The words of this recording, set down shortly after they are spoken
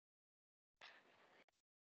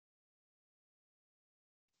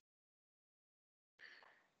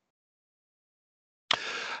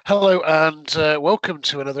Hello and welcome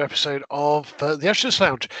to another episode of the Adjutant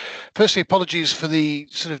Lounge. Firstly, apologies for the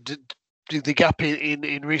sort of the gap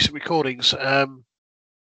in recent recordings. I've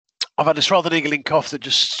had this rather niggling cough that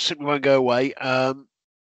just simply won't go away.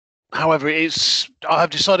 However, I have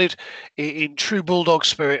decided in true bulldog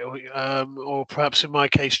spirit, or perhaps in my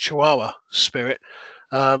case, Chihuahua spirit,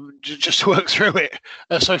 just to work through it.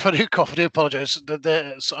 So if I do cough, I do apologise. I'm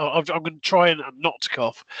going to try and not to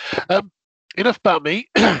cough. Enough about me.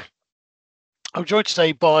 I'm joined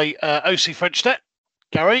today by OC Frenchnet.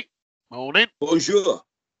 Gary, morning. Bonjour.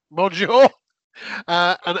 Bonjour.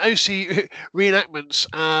 And OC Reenactments.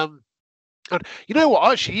 And you know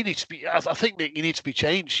what? Actually, you need to be. I think, Nick, you need to be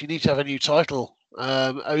changed. You need to have a new title.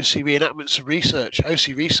 OC Reenactments and Research. OC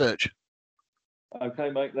Research. Okay,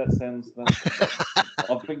 mate.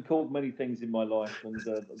 I've been called many things in my life, and these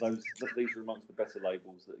are amongst the better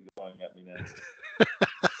labels that you're throwing at me now.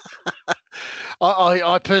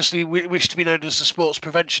 I personally wish to be known as the sports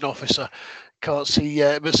prevention officer. Can't see,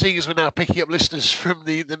 but seeing as we're now picking up listeners from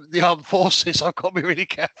the armed forces, I've got to be really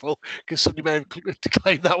careful because somebody may have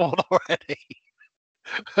claimed that one already.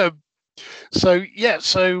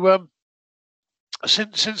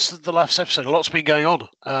 Since the last episode, a lot's been going on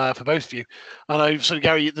for both of you. I know, so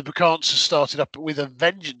Gary, the Bacants has started up with a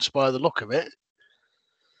vengeance by the look of it.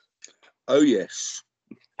 Oh yes.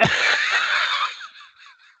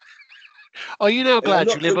 Are you now glad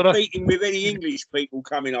you live on a... I'm not competing with any English people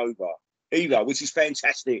coming over either, which is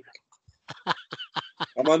fantastic.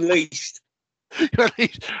 I'm unleashed. Are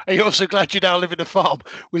you also glad you now live in a farm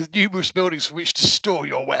with numerous buildings from which to store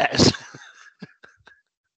your wares?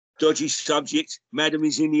 Dodgy subject. Madam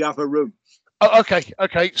is in the other room. Oh,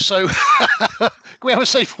 okay. So, can we have a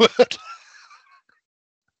safe word?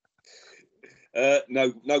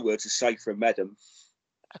 No words are safe from Madam.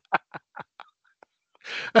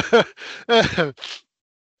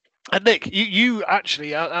 And Nick, you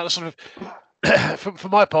actually sort of, for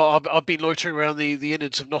my part, I've been loitering around the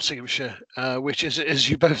innards of Nottinghamshire, which is, as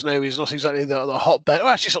you both know, is not exactly the hotbed. Well,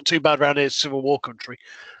 actually, it's not too bad around here. It's Civil War country,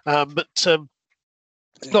 but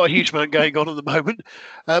not a huge amount going on at the moment.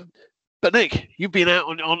 But Nick, you've been out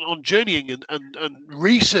on journeying and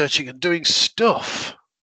researching and doing stuff.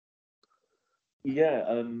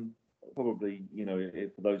 Yeah, probably,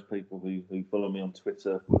 for those people who follow me on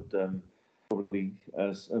Twitter would probably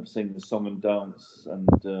have seen the song and dance and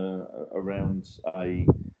around a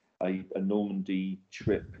Normandy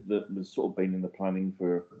trip that was sort of been in the planning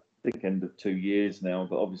for a thick end of 2 years now,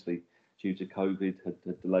 but obviously due to COVID had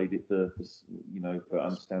delayed it for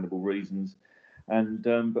understandable reasons. And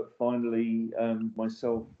but finally,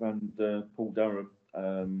 myself and Paul Durham,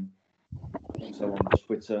 also on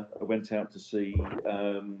Twitter, I went out to see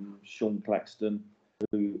Sean Claxton,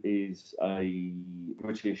 who is a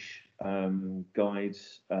British guide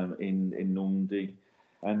in Normandy,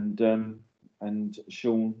 and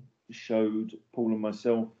Sean showed Paul and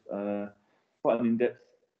myself quite an in-depth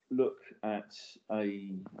look at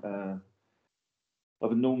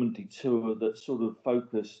of a Normandy tour that sort of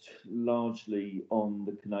focused largely on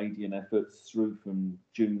the Canadian efforts through from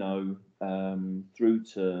Juno through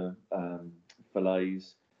to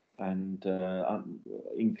Falaise, and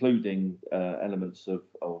including elements of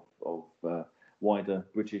wider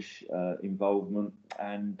British involvement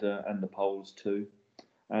and the Poles too.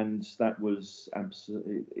 And that was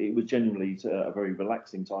absolutely, it was genuinely a very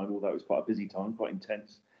relaxing time, although it was quite a busy time, quite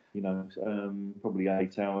intense. Probably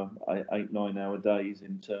 8-9 hour days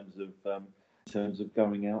in terms of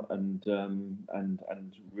going out and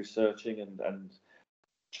researching and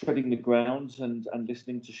treading the grounds and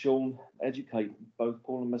listening to Sean educate both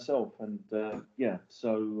Paul and myself, and that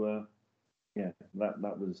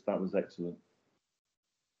was excellent.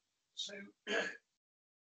 So,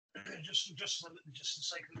 just for the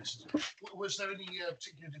sake of this, was there any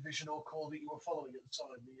particular division or corps that you were following at the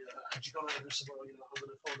time? Had you gone over and said, well, I'm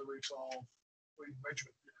going to follow the route of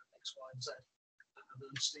regiment X, Y, and Z, and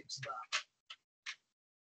then stick to that?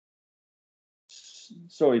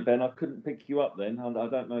 Sorry, Ben, I couldn't pick you up then. I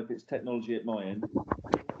don't know if it's technology at my end.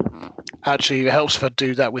 Actually, it helps if I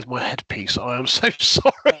do that with my headpiece. I am so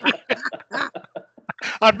sorry.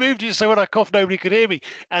 I'd moved it so when I coughed, nobody could hear me,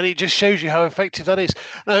 and it just shows you how effective that is.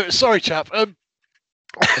 No, sorry, chap.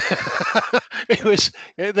 It was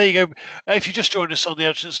there. You go. If you just joined us on the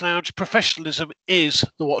Adjutant's Lounge, professionalism is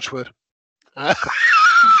the watchword.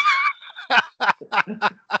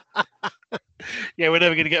 Yeah, we're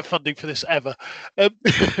never going to get funding for this ever.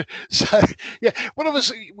 So, yeah,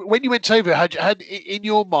 when you went over, had in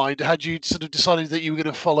your mind, had you sort of decided that you were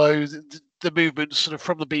going to follow the movement sort of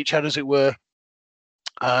from the beachhead, as it were,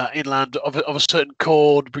 inland of a certain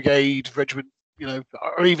corps, brigade, regiment,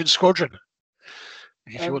 or even squadron,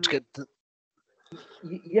 if you want to get.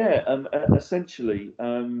 Essentially.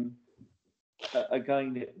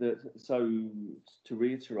 Again, so to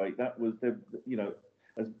reiterate, that was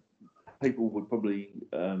as people would probably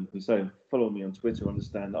who say follow me on Twitter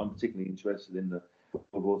understand that I'm particularly interested in the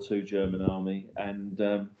World War II German army, and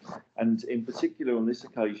in particular on this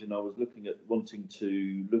occasion, I was wanting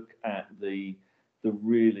to look at the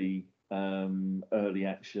really early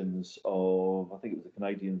actions of, I think it was the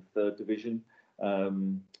Canadian 3rd Division,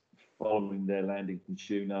 following their landing in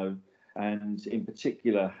Juno, and in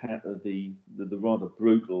particular the rather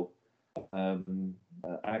brutal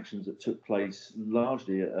actions that took place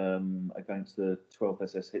largely against the 12th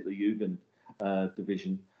SS Hitlerjugend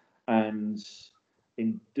division, and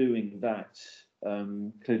in doing that,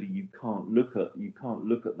 clearly you can't look at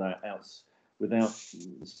that without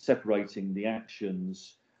separating the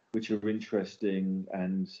actions, which are interesting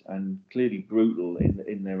and clearly brutal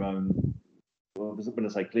in their own. Well, I was going to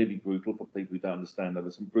say clearly brutal for people who don't understand. There were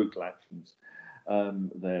some brutal actions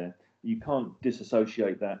there. You can't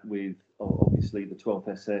disassociate that with obviously the 12th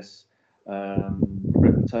SS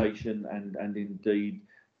reputation and indeed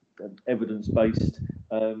evidence-based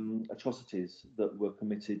atrocities that were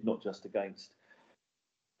committed not just against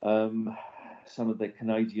some of the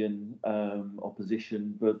Canadian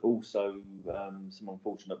opposition, but also some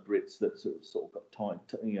unfortunate Brits that sort of got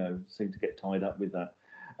seemed to get tied up with that.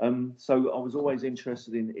 So I was always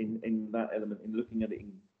interested in that element, in looking at it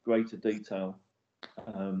in greater detail.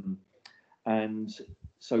 And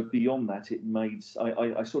so beyond that,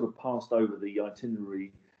 I sort of passed over the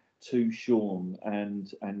itinerary to Sean,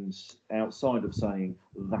 and outside of saying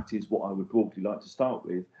that is what I would broadly like to start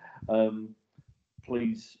with,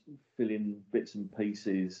 please fill in bits and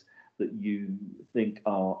pieces that you think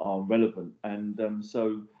are relevant. And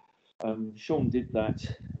so Sean did that,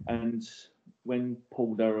 and when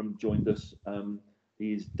Paul Durham joined us,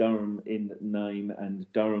 he is Durham in name and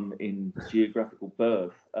Durham in geographical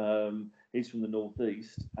birth. He's from the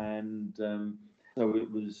northeast, and so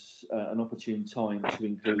it was an opportune time to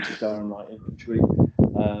include the Durham Light Infantry.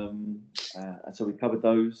 And so we covered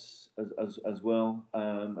those as well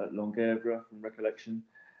at Longuevre from recollection,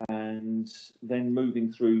 and then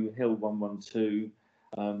moving through Hill 112,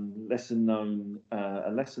 a lesser known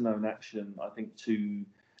action, I think, to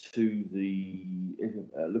the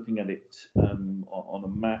looking at it on a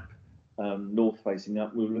map, north facing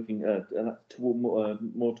up. We were looking at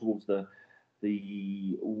more towards the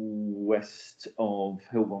west of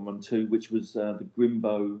Hill 112, which was the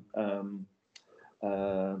Grimbo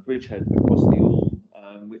bridgehead across the Orme,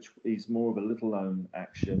 which is more of a little known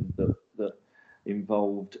action that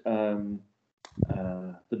involved the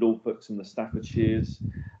Norfolks and the Staffordshires,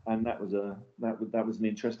 and that was an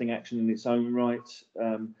interesting action in its own right.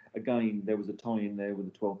 Again, there was a tie-in there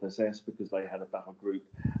with the 12th SS because they had a battle group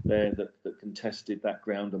there that contested that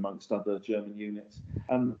ground amongst other German units.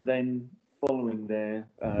 And then following there,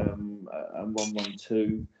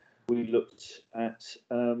 112, we looked at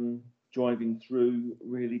driving through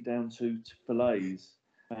really down to Falaise,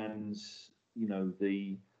 and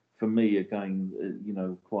for me again,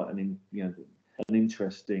 quite an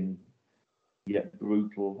interesting yet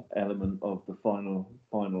brutal element of the final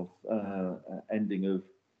ending of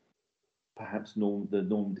perhaps the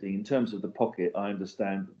Normandy. In terms of the pocket, I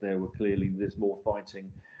understand that there's more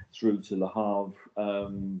fighting through to Le Havre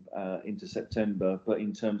into September, but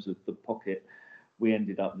in terms of the pocket, we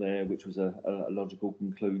ended up there, which was a logical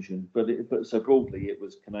conclusion. But so broadly, it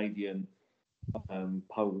was Canadian,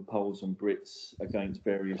 Poles and Brits against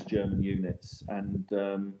various German units, and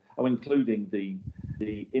including the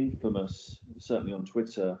infamous, certainly on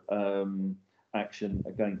Twitter, action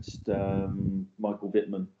against Michael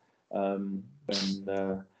Wittmann, and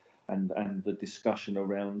the discussion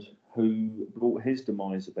around who brought his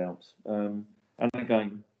demise about. And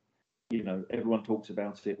again, everyone talks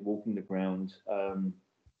about it, walking the ground, and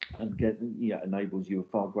enables you a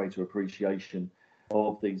far greater appreciation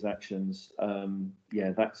of these actions.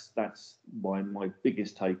 That's my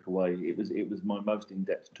biggest takeaway. It was my most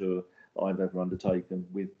in-depth tour I've ever undertaken,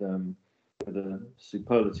 with a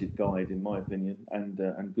superlative guide, in my opinion, and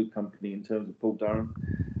good company in terms of Paul Durham.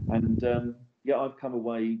 And I've come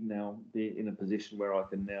away now in a position where I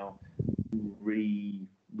can now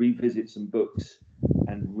revisit some books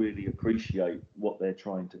and really appreciate what they're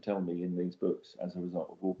trying to tell me in these books as a result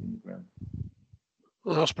of walking the ground.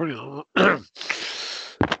 Well, that's brilliant.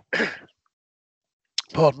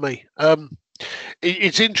 Pardon me.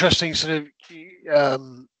 It's interesting, sort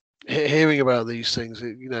of hearing about these things.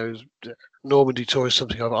 Normandy tour is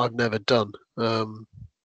something I've never done.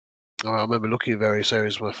 I remember looking at various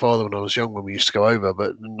areas with my father when I was young when we used to go over,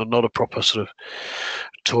 but not a proper sort of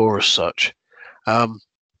tour as such.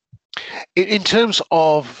 In terms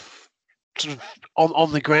of sort of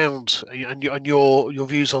on the ground and your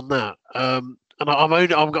views on that, and I'm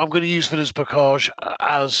going to use Villas Bocage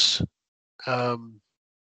as.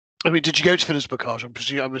 I mean, did you go to Villas Bocage? I'm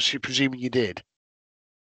presuming you did.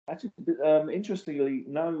 Actually, interestingly,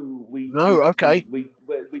 no. Okay. We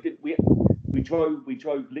drove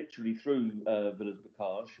literally through Villas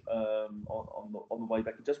Bocage on the way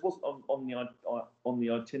back. It just wasn't on the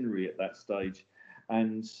itinerary at that stage,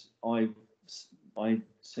 and I've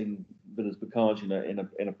seen Villas Bocage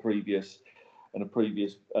in a previous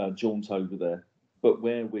jaunt over there. But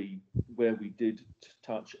where we did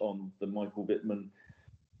touch on the Michael Wittmann,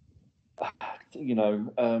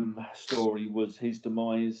 story was his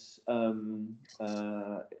demise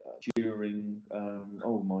during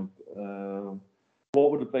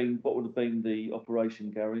what would have been the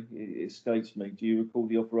operation, Gary? It escapes me. Do you recall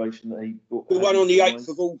the operation that he brought? The one on the 8th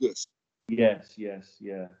of August. Yes,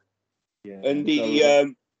 yeah. And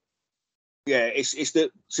it's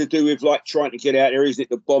to do with like trying to get out there, isn't it?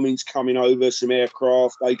 The bombing's coming over, some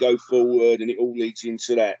aircraft, they go forward, and it all leads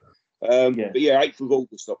into that. But 8th of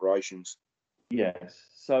August operations. Yes.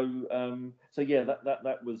 So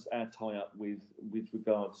that was our tie-up with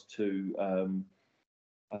regards to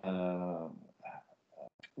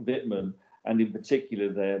Wittmann, and in particular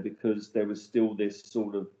there, because there was still this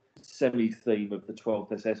sort of semi-theme of the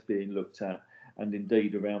 12th SS being looked at, and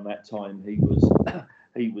indeed around that time he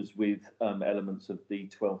was with elements of the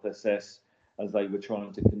 12th SS as they were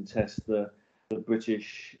trying to contest the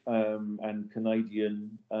British and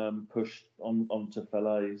Canadian push onto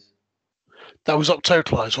Falaise. That was up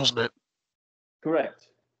Totalize, wasn't it? Correct.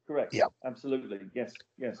 Yeah. Absolutely. Yes.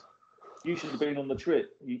 You should have been on the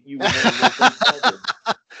trip. You were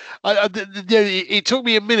one of it took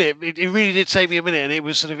me a minute. It really did take me a minute, and it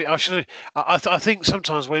was sort of. I think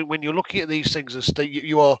sometimes when you're looking at these things,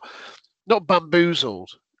 you are not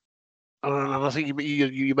bamboozled. And I think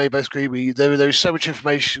you may both agree with me. There is so much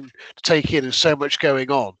information to take in and so much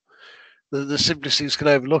going on. The simplest things can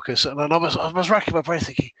overlook us. And I was racking my brain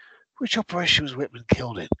thinking, which operation was Wittmann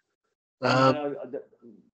killed in?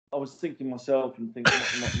 I was thinking myself and thinking,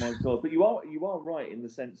 my God. But you are right in the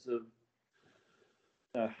sense of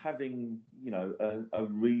having a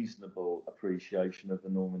reasonable appreciation of the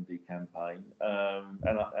Normandy campaign,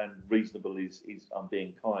 and reasonable is I'm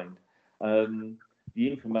being kind. The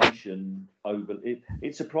information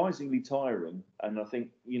it's surprisingly tiring, and I think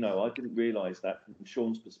I didn't realise that from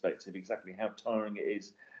Sean's perspective exactly how tiring it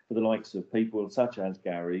is for the likes of people such as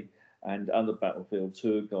Gary and other battlefield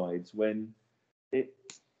tour guides when it.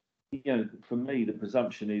 For me, the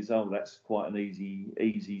presumption is, that's quite an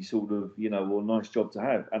easy sort of, or nice job to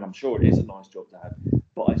have. And I'm sure it is a nice job to have.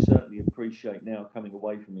 But I certainly appreciate now coming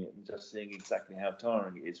away from it and just seeing exactly how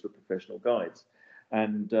tiring it is for professional guides.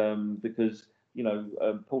 And because,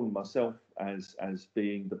 Paul and myself, as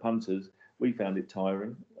being the punters, we found it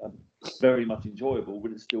tiring, very much enjoyable,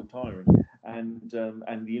 but it's still tiring. And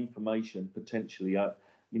the information potentially, that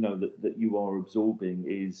you are absorbing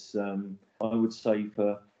is, I would say,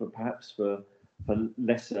 for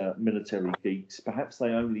lesser military geeks, perhaps they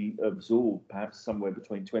only absorb somewhere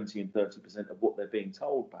between 20 and 30% of what they're being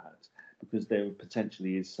told, perhaps, because there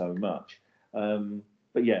potentially is so much.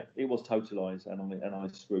 But yeah, it was Totalize, and I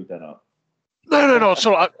screwed that up. No. It's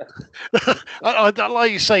all right. I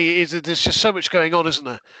like you say, there's just so much going on, isn't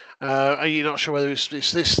there? And you're not sure whether it's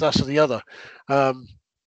this, that, or the other. I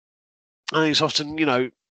think it's often,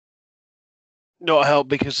 not helped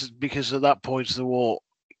because at that point of the war,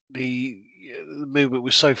 the movement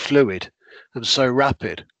was so fluid and so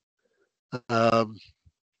rapid. So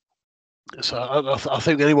I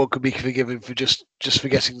think anyone could be forgiven for just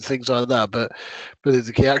forgetting things like that, but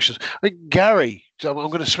the key actions. I think Gary, I'm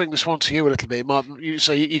going to swing this one to you a little bit. At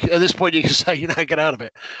this point you can say, get out of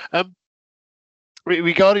it.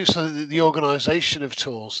 Regarding the organisation of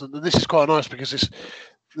tours, and this is quite nice because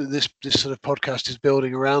this sort of podcast is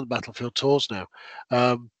building around battlefield tours now,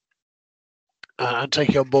 and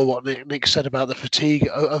taking on board what Nick said about the fatigue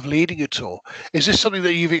of leading a tour. Is this something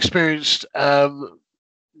that you've experienced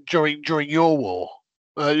during your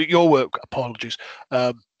work? Apologies,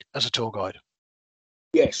 as a tour guide.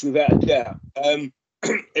 Yes, without a doubt. And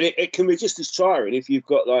it can be just as tiring if you've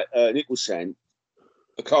got like Nick was saying,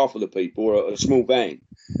 a car full of people or a small van,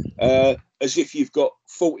 as if you've got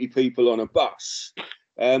 40 people on a bus.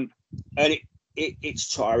 And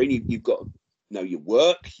it's tiring. You've got to know your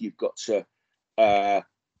work. You've got to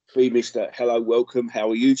be Mr. Hello, welcome. How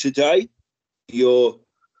are you today? You're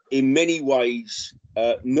in many ways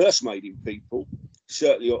nursemaiding people,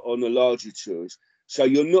 certainly on the larger tours. So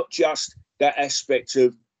you're not just that aspect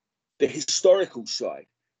of the historical side,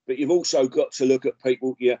 but you've also got to look at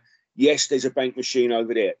people. Yeah, yes, there's a bank machine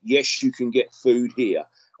over there. Yes, you can get food here.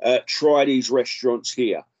 Try these restaurants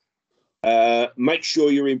here. Make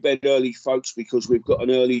sure you're in bed early, folks, because we've got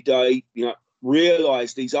an early day. You know,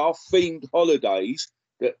 realise these are themed holidays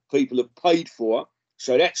that people have paid for.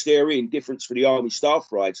 So that's their difference for the Army staff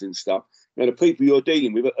rides and stuff. Now, the people you're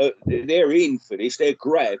dealing with, they're in for this. Their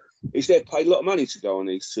grab is they're paid a lot of money to go on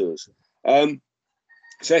these tours. So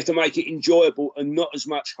you have to make it enjoyable and not as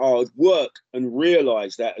much hard work, and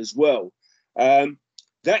realise that as well.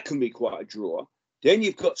 That can be quite a draw. Then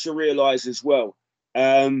you've got to realise as well,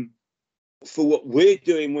 for what we're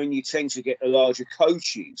doing when you tend to get the larger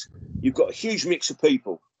coaches, you've got a huge mix of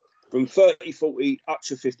people from 30, 40 up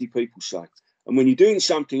to 50 people, say. And when you're doing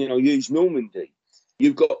something, and I'll use Normandy,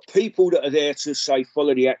 you've got people that are there to, say,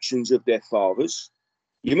 follow the actions of their fathers.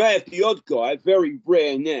 You may have the odd guy, very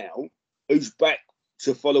rare now, who's back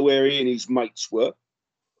to follow where he and his mates were.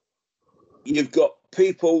 You've got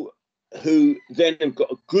people who then have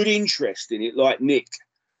got a good interest in it, like Nick.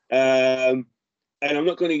 And I'm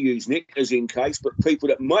not going to use Nick as in case, but people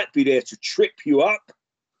that might be there to trip you up,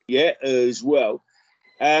 as well.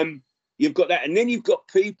 You've got that. And then you've got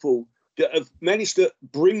people that have managed to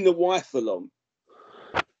bring the wife along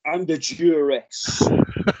under duress.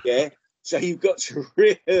 So you've got to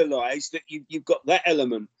realise that you've got that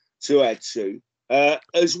element to add to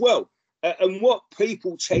as well. And what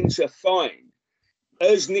people tend to find,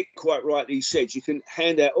 as Nick quite rightly said, you can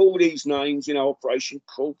hand out all these names, Operation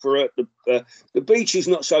Corporate. The beach is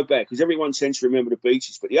not so bad because everyone tends to remember the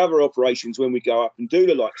beaches, but the other operations, when we go up and do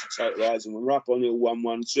the likes of Total Eyes and we're up on Hill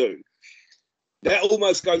 112, that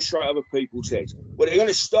almost goes straight over people's heads. What they're going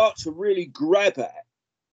to start to really grab at,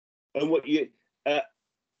 and what you, and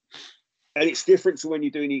it's different to when you're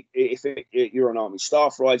doing if you're on Army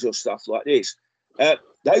staff rides or stuff like this.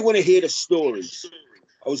 They want to hear the stories.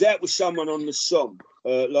 I was out with someone on the Somme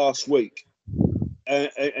last week,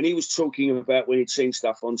 and he was talking about when he'd seen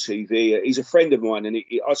stuff on TV. He's a friend of mine, and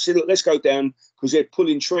I said, look, let's go down, because they're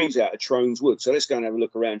pulling trees out of Trones Wood, so let's go and have a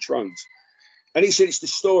look around Trones. And he said, it's the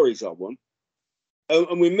stories I want.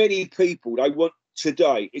 And with many people, they want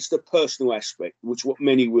today, it's the personal aspect, which what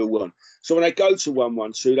many will want. So when they go to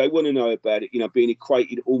 112, they want to know about it, being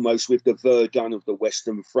equated almost with the Verdun of the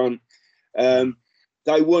Western Front.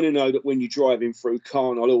 They want to know that when you're driving through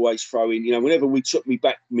Caen, I'll always throw in, whenever we took me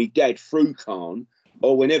dad through Caen,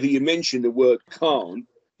 or whenever you mention the word Caen,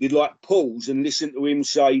 you'd like pause and listen to him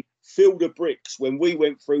say, field of bricks. When we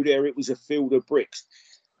went through there, it was a field of bricks.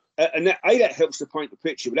 And that helps to paint the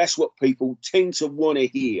picture, but that's what people tend to want to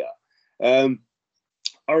hear. I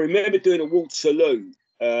remember doing a Waterloo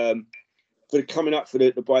coming up for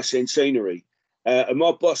the bicentenary, and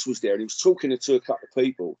my boss was there, and he was talking to a couple of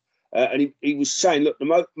people. And he was saying, look,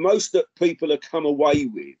 the most that people have come away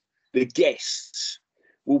with, the guests,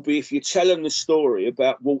 will be if you tell them the story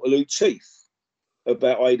about Waterloo teeth,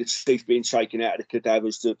 about the teeth being taken out of the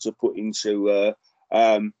cadavers to put into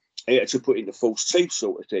false teeth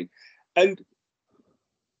sort of thing. And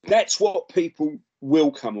that's what people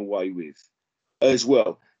will come away with as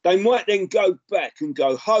well. They might then go back and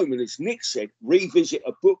go home and, as Nick said, revisit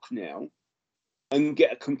a book now and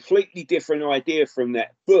get a completely different idea from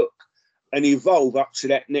that book and evolve up to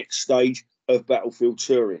that next stage of battlefield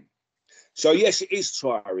touring. So, yes, it is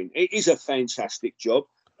tiring. It is a fantastic job.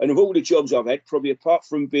 And of all the jobs I've had, probably apart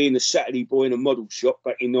from being a Saturday boy in a model shop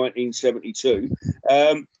back in 1972,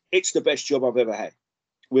 it's the best job I've ever had,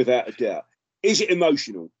 without a doubt. Is it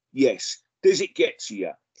emotional? Yes. Does it get to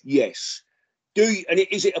you? Yes.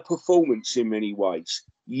 Is it a performance in many ways?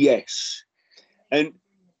 Yes. And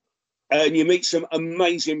you meet some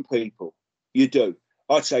amazing people. You do.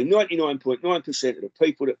 I'd say 99.9% of the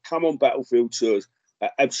people that come on battlefield tours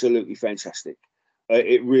are absolutely fantastic.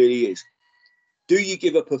 It really is. Do you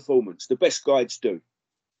give a performance? The best guides do.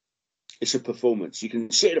 It's a performance. You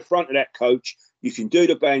can sit at the front of that coach. You can do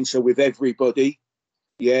the banter with everybody.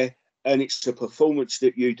 And it's a performance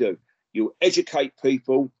that you do. You'll educate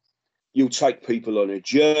people. You'll take people on a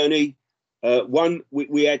journey.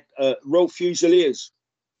 We had Royal Fusiliers,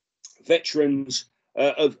 veterans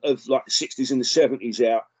of like the 60s and the 70s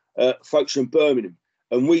out, folks from Birmingham.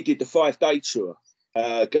 And we did the 5-day tour,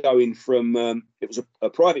 going from, it was a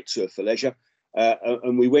private tour for leisure,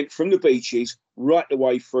 and we went from the beaches right the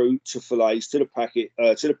way through to Falaise, to the pocket,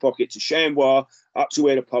 to Chambois, up to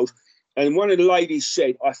where the post. And one of the ladies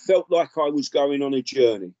said, I felt like I was going on a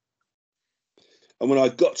journey. And when I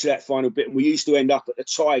got to that final bit, we used to end up at the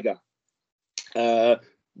Tiger,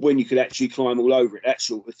 when you could actually climb all over it, that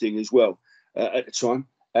sort of thing as well at the time.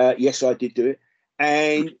 Yes, I did do it.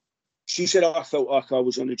 And she said, I felt like I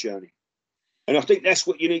was on a journey. And I think that's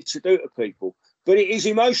what you need to do to people. But it is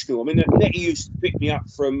emotional. I mean, Nettie used to pick me up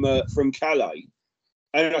from Calais.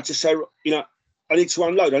 And I just say, I need to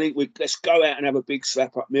unload. Let's go out and have a big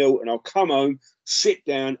slap up meal. And I'll come home, sit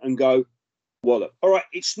down and go, wallop. All right,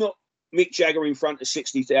 it's not Mick Jagger in front of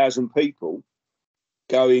 60,000 people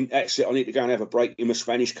going, that's it, I need to go and have a break in my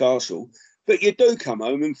Spanish castle. But you do come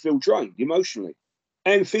home and feel drained emotionally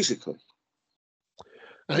and physically.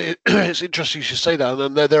 It's interesting you should say that.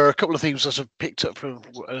 And there are a couple of things that I've picked up from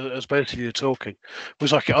as both of you are talking.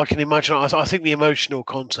 Was I can imagine, I think the emotional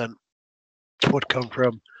content would come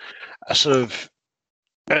from a sort of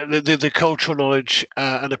the cultural knowledge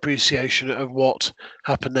and appreciation of what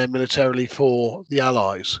happened there militarily for the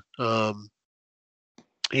Allies.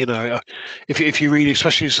 If you read,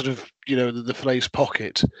 especially sort of the Falaise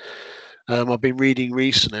Pocket, I've been reading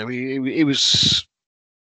recently. It was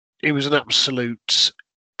an absolute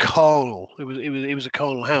carnal. It was a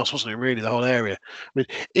carnal house, wasn't it? Really, the whole area. I mean,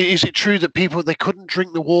 is it true that they couldn't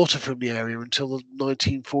drink the water from the area until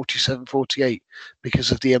 1947-48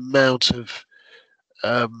 because of the amount of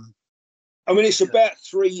I mean, it's about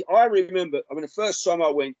three. I remember. I mean, the first time I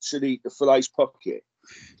went to the Falaise Pocket,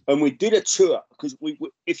 and we did a tour because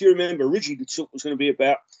if you remember, originally the tour was going to be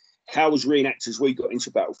about how as reenactors we got into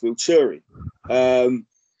battlefield touring, and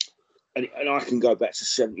I can go back to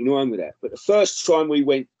 '79 with that. But the first time we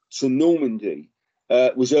went to Normandy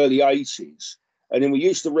was early '80s, and then we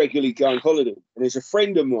used to regularly go on holiday. And there's a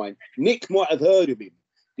friend of mine, Nick might have heard of him,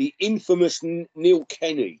 the infamous Neil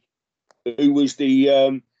Kenny, who was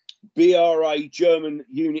the BRA German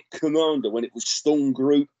unit commander when it was Storm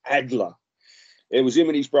Group Adler. It was him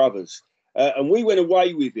and his brothers. And we went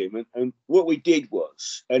away with him. And what we did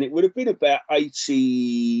was, and it would have been about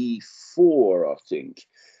 84, I think.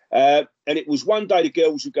 And it was one day the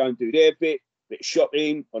girls would go and do their bit of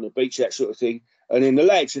shopping on the beach, that sort of thing. And then the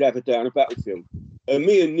lads would have a day on a battlefield. And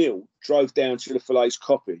me and Neil drove down to the Falaise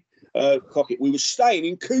Pocket. We were staying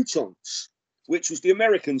in Coutance, which was the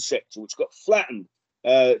American sector, which got flattened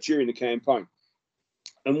during the campaign.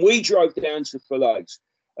 And we drove down to Falaise,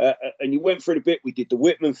 and you went through the bit. We did the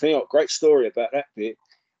Whitman thing. Oh, great story about that bit.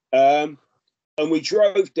 And we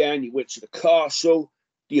drove down. You went to the castle.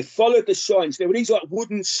 You followed the signs. There were these like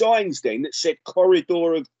wooden signs then that said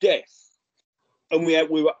 "Corridor of Death," and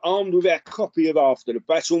we were armed with our copy of After the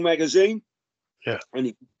Battle magazine. Yeah. And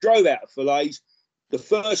he drove out of Falaise. The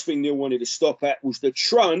first thing Neil wanted to stop at was the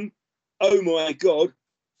Trun. Oh my God,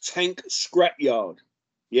 tank scrapyard.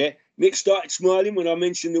 Yeah. Nick started smiling when I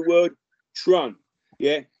mentioned the word Trun.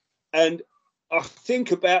 Yeah. And I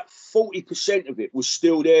think about 40% of it was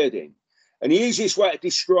still there then. And the easiest way to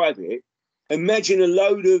describe it, imagine a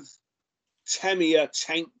load of Tamiya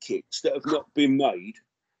tank kits that have not been made,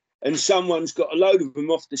 and someone's got a load of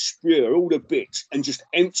them off the spear, all the bits, and just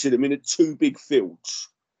empty them into two big fields.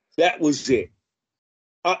 That was it.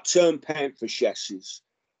 Upturned Panther chassis.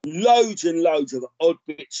 Loads and loads of odd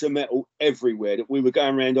bits of metal everywhere that we were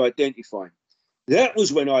going around identifying. That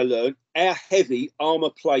was when I learned how heavy armour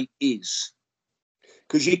plate is.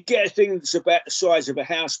 Because you get a thing that's about the size of a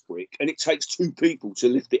house brick and it takes two people to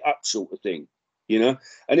lift it up, sort of thing, And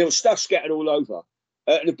there was stuff scattered all over.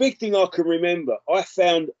 And the big thing I can remember, I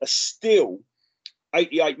found a steel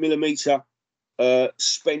 88mm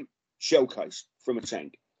spent shell case from a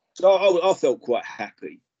tank. So I felt quite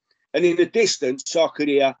happy. And in the distance, I could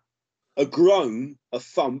hear a groan, a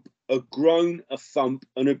thump, a groan, a thump,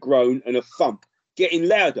 and a groan and a thump, getting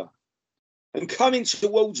louder. And coming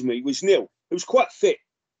towards me was Neil, who was quite fit,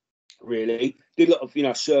 really, did a lot of,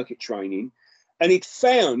 circuit training. And he'd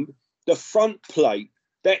found the front plate,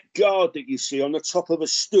 that guard that you see on the top of a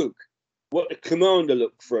stug, what the commander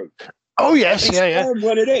looked through. Oh, yes, yeah.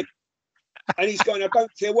 One of them. And he's going, I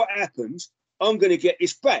don't care what happens, I'm going to get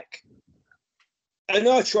this back. And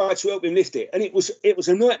I tried to help him lift it, and it was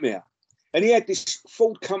a nightmare. And he had this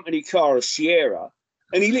Ford company car, a Sierra,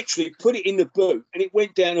 and he literally put it in the boot, and it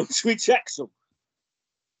went down onto its axle.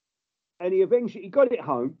 And he eventually got it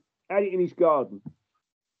home, had it in his garden,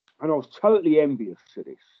 and I was totally envious of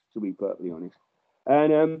this, to be perfectly honest.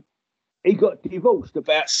 And he got divorced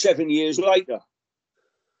about 7 years later,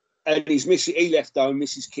 and his missus, he left home.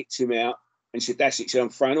 Mrs. kicked him out, and said, "That's it. So I'm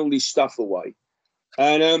throwing all this stuff away."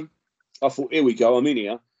 And I thought, here we go, I'm in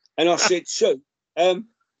here. And I said, "So,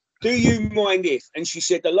 do you mind if?" And she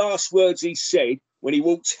said the last words he said when he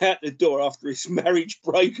walked out the door after his marriage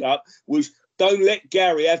breakup was, "Don't let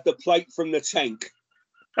Gary have the plate from the tank."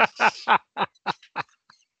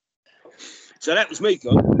 So that was me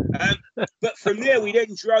gone. But from there, we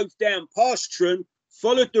then drove down past Trun,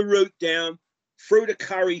 followed the route down through the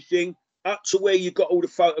curry thing up to where you got all the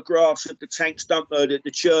photographs of the tanks dumped at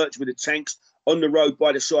the church with the tanks on the road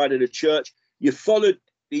by the side of the church. You followed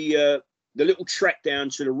the little track down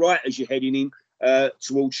to the right as you're heading in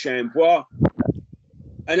towards Chambois.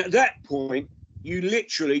 And at that point, you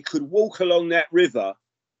literally could walk along that river.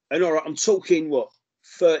 And all right, I'm talking,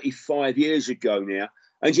 35 years ago now,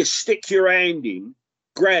 and just stick your hand in,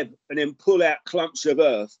 grab, and then pull out clumps of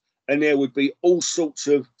earth, and there would be all sorts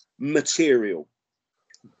of material.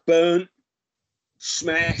 Burnt,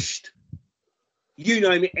 smashed, you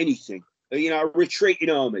name it, anything. A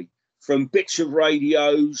retreating army, from bits of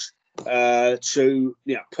radios to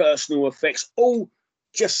personal effects, all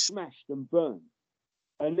just smashed and burned.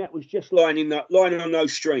 And that was just lining on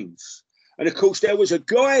those streams. And of course, there was a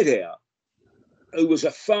guy there who was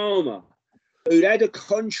a farmer who'd had a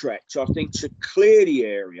contract, I think, to clear the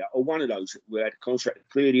area, or one of those who had a contract to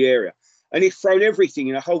clear the area. And he'd thrown everything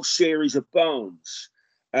in a whole series of barns.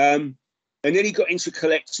 And then he got into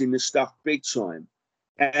collecting the stuff big time.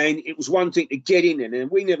 And it was one thing to get in there,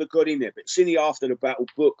 and we never got in there. But it's in the After the Battle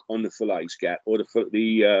book on the Falaise Gap, or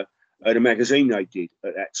the magazine they did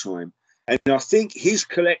at that time. And I think his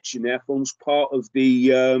collection now forms part of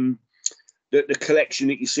the collection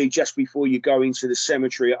that you see just before you go into the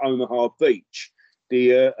cemetery at Omaha Beach,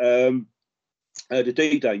 the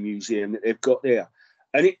D-Day Museum that they've got there.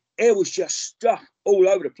 And it was just stuff all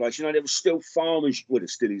over the place. There was still farmers, well, there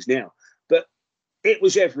still is now, but it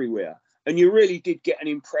was everywhere. And you really did get an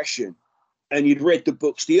impression. And you'd read the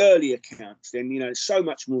books, the early accounts. Then, there's so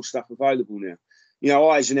much more stuff available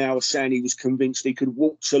now. Eisenhower saying he was convinced he could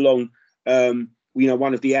walk along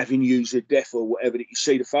one of the avenues of death or whatever that you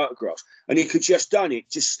see the photographs. And he could just done it,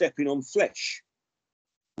 just stepping on flesh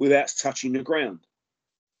without touching the ground.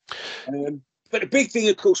 But the big thing,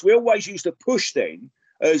 of course, we always used to push then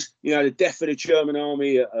as, the death of the German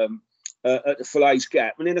army at the Falaise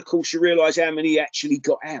Gap. And then, of course, you realise how many actually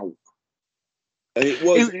got out. And it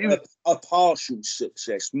was a partial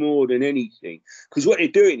success more than anything. Because what they're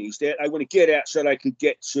doing is they want to get out so they could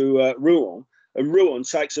get to Rouen. And Rouen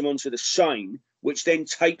takes them onto the Seine, which then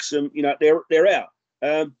takes them, they're out.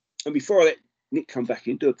 And before I let Nick come back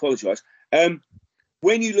in, do apologise.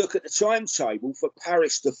 When you look at the timetable for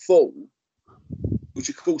Paris to fall, which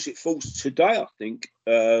of course it falls today, I think,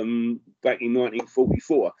 back in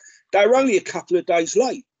 1944, they were only a couple of days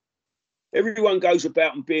late. Everyone goes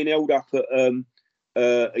about and being held up at,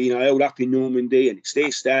 held up in Normandy, and it's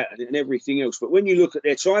this, that, and everything else. But when you look at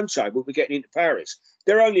their timetable for getting into Paris,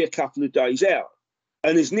 they're only a couple of days out.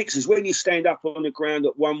 And as Nick says, when you stand up on the ground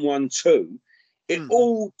at 112, it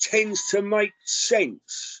all tends to make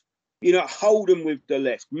sense. Hold them with the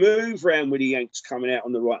left, move round with the Yanks coming out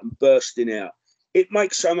on the right and bursting out. It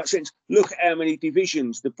makes so much sense. Look at how many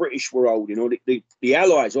divisions the British were holding, or the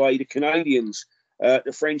Allies, i.e. the Canadians,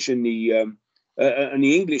 the French and the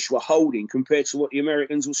English were holding compared to what the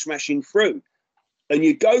Americans were smashing through. And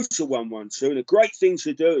you go to 112, and a great thing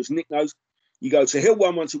to do, as Nick knows, you go to Hill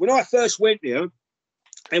 112. When I first went there,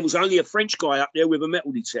 there was only a French guy up there with a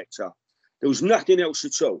metal detector. There was nothing else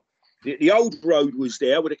at all. The old road was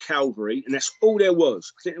there with a cavalry, and that's all there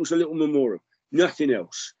was. I think there was a little memorial, nothing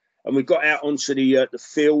else. And we got out onto the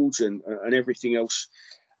fields and everything else.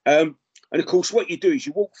 And of course, what you do is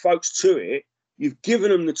you walk folks to it. You've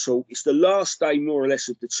given them the talk. It's the last day, more or less,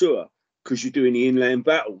 of the tour because you're doing the inland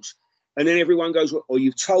battles. And then everyone goes, or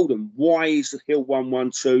you've told them, why is the Hill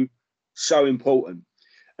 112 so important?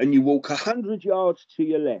 And you walk 100 yards to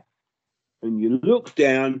your left and you look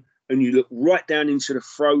down and you look right down into the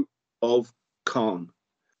throat of Caen.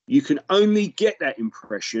 You can only get that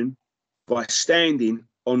impression by standing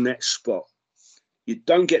on that spot. You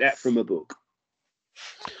don't get that from a book.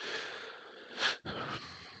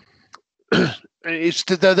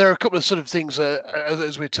 There are a couple of sort of things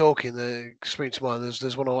as we're talking that spring to mind.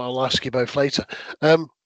 There's one I'll ask you both later.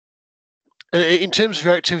 In terms of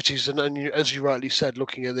your activities, and as you rightly said,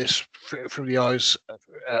 looking at this through the eyes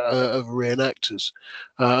of reenactors,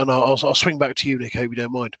 and I'll swing back to you, Nick, hope you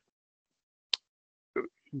don't mind.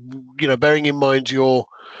 Bearing in mind your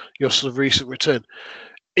sort of recent return,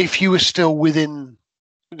 if you were still within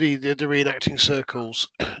the reenacting circles,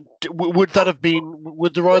 would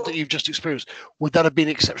the ride that you've just experienced, would that have been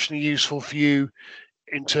exceptionally useful for you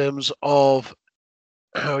in terms of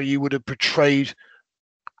how you would have portrayed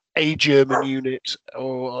a German unit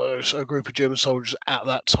or a group of German soldiers at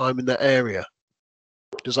that time in that area?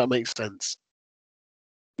 Does that make sense?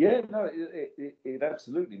 Yeah, no, it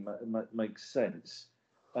absolutely makes sense.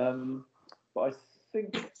 But I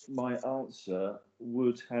think my answer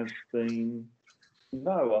would have been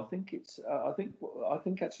no. I think it's. I think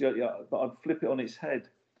actually, yeah, but I'd flip it on its head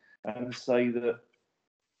and say that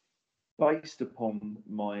based upon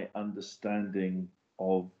my understanding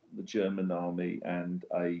of the German army and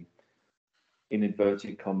in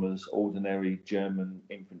inverted commas, ordinary German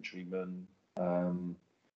infantryman,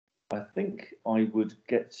 I think I would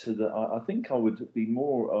get to I think I would be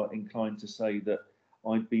more inclined to say that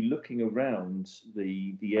I'd be looking around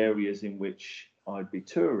the areas in which I'd be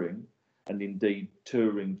touring, and indeed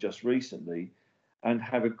touring just recently, and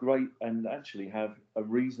actually have a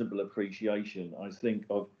reasonable appreciation, I think,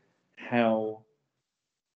 of how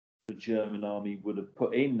the German army would have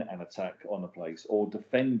put in an attack on a place or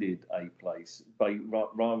defended a place,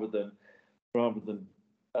 rather than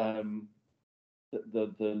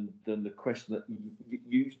the question that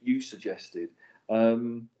you suggested.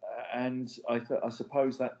 And I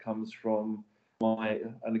suppose that comes from my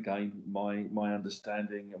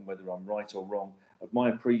understanding, and whether I'm right or wrong, of my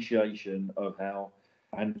appreciation of how,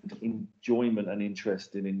 and enjoyment and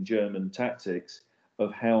interest in German tactics,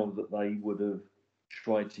 of how that they would have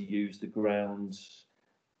tried to use the grounds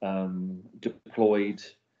deployed,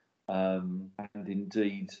 and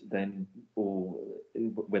indeed then, or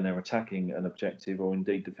when they're attacking an objective, or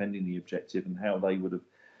indeed defending the objective, and how they would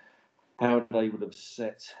have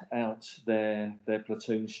set out their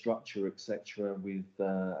platoon structure, etc., with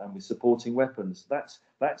supporting weapons. That's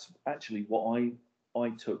actually what I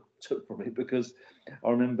took from it, because I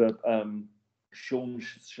remember Sean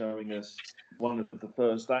showing us one of the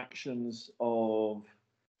first actions of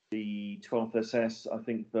the 12th SS, I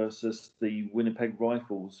think, versus the Winnipeg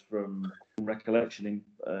Rifles from recollection,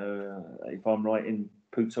 if I'm right, in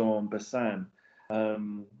Pouton-Bassin, a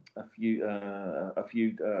few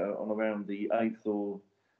on around the 8th or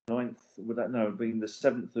 9th, would that no, being the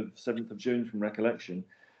 7th of June from recollection.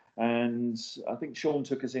 And I think Sean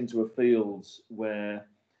took us into a field where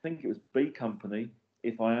I think it was B Company,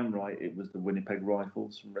 if I am right, it was the Winnipeg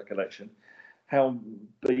Rifles from recollection, how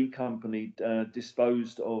B Company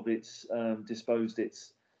disposed its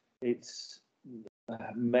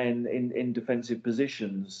men in defensive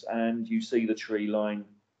positions, and you see the tree line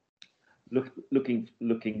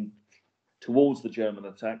looking towards the German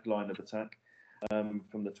line of attack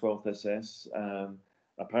from the 12th SS.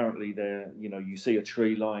 Apparently, there, you see a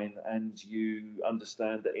tree line, and you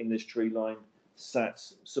understand that in this tree line sat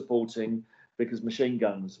supporting Vickers machine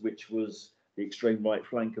guns, which was the extreme right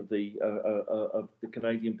flank of the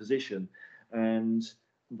Canadian position. And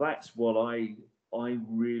that's what I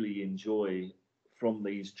really enjoy from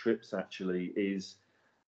these trips, actually, is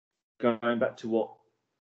going back to what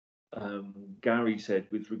Gary said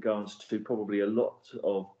with regards to probably a lot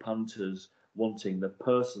of punters wanting the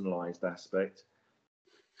personalised aspect.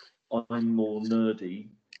 I'm more nerdy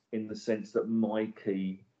in the sense that my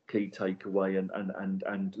key takeaway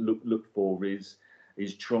and look for is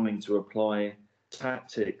trying to apply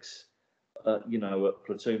tactics, at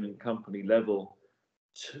platoon and company level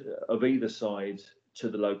of either side to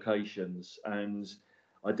the locations. And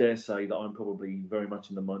I dare say that I'm probably very much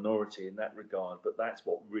in the minority in that regard, but that's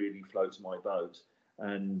what really floats my boat.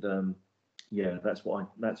 And that's what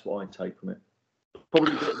I take from it.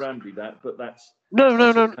 Probably a bit rambly, but that's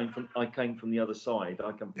no. I came from the other side.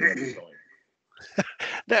 I come from the other side.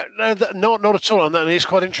 No, not at all. And it's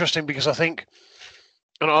quite interesting, because I think,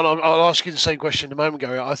 and I'll ask you the same question in a moment,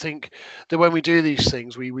 Gary. I think that when we do these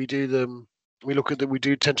things, we do them. We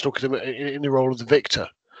do tend to look at them in the role of the victor.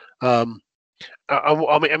 I mean,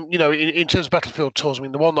 in terms of battlefield tours, I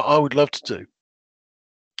mean, the one that I would love to do,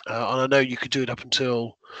 and I know you could do it up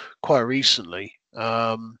until quite recently,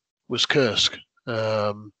 was Kursk,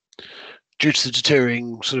 due to the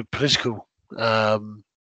deteriorating sort of political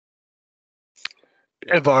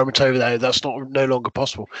environment over there. That's no longer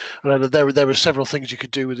possible. And there were several things you could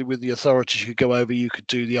do with the authorities. You could go over. You could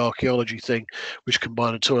do the archaeology thing, which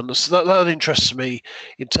combined the two, and so that interests me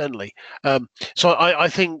intently. So I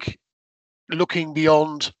think looking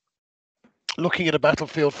at a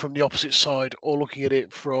battlefield from the opposite side, or looking at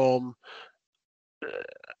it from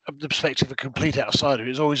the perspective of a complete outsider,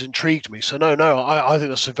 has always intrigued me. So no, I think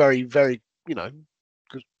that's a very, very,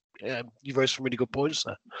 you've raised some really good points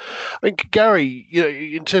there. I mean, Gary,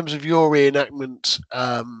 in terms of your reenactment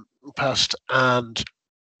past and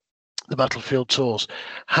the battlefield tours,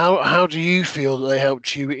 how do you feel that they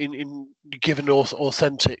helped you in giving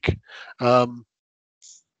authentic?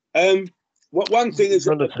 One thing is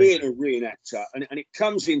being a reenactor, and it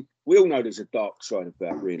comes in. We all know there's a dark side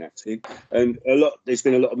about reenacting, and there's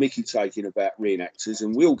been a lot of mickey taking about reenactors,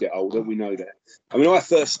 and we'll get older. We know that. I mean, I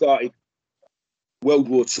first started World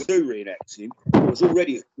War II reenacting. I was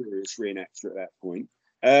already a curious reenactor at that point.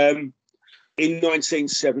 In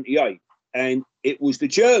 1978, and it was the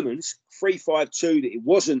Germans 352 that it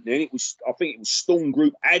wasn't then. It was, I think it was Storm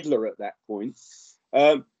Group Adler at that point.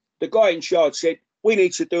 The guy in charge said, we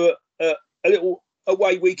need to do a little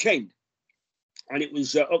away weekend. And it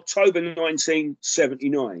was October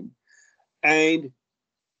 1979. And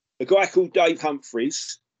a guy called Dave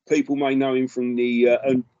Humphreys, people may know him from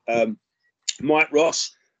the Mike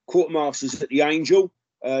Ross, Quartermasters at the Angel.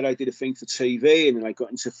 They did a thing for TV and then they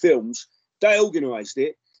got into films. They organised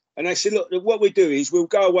it. And they said, look, what we do is we'll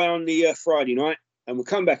go away on the Friday night and we'll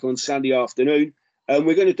come back on Sunday afternoon and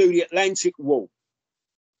we're going to do the Atlantic Wall.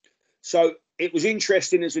 So it was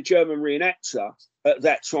interesting as a German reenactor at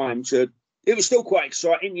that time. It was still quite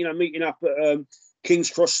exciting, you know, meeting up at King's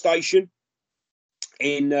Cross Station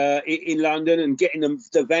in London and getting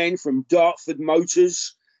the van from Dartford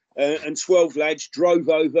Motors and 12 lads drove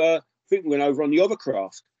over, I think we went over on the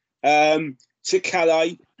Overcraft, to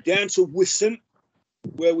Calais, down to Wissant,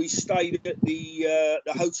 where we stayed at the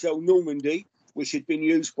Hotel Normandy, which had been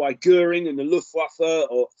used by Goering and the Luftwaffe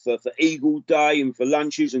for Eagle Day and for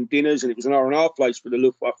lunches and dinners, and it was an R&R place for the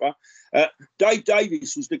Luftwaffe. Dave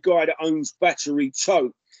Davis was the guy that owns Battery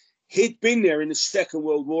Tow. He'd been there in the Second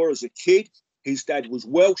World War as a kid. His dad was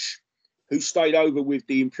Welsh, who stayed over with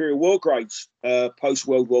the Imperial War Grades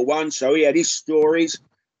post-World War I, so he had his stories.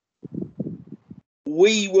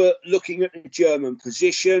 We were looking at the German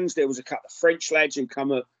positions. There was a couple of French lads who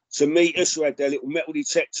come up to meet us who had their little metal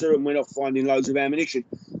detector and went off finding loads of ammunition.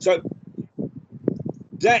 So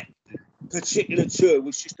that particular tour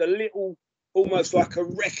was just a little, almost like a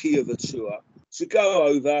recce of a tour to go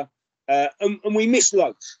over, and we missed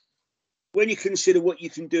loads. When you consider what you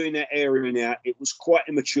can do in that area now, it was quite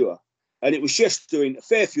immature. And it was just doing a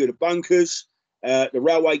fair few of the bunkers, the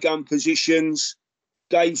railway gun positions,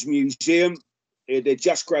 Dave's museum. They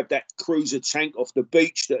just grabbed that cruiser tank off the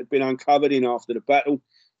beach that had been uncovered in after the battle.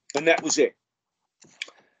 And that was it.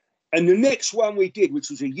 And the next one we did, which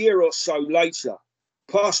was a year or so later,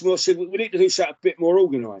 Passmore said, we need to do something a bit more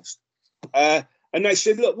organised. And they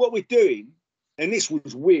said, look, what we're doing, and this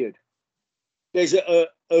was weird, there's a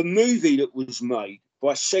movie that was made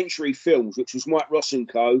by Century Films, which was Mike Ross and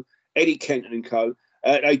Co., Eddie Kenton and Co.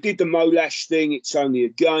 They did the Molash thing, It's Only a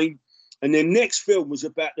Game. And their next film was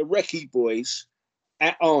about the Recce boys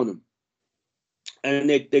at Arnhem. And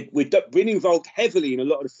we've been involved heavily in a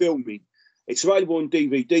lot of the filming. It's available on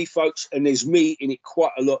DVD, folks, and there's me in it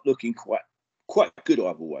quite a lot, looking quite good,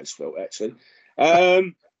 I've always felt, actually.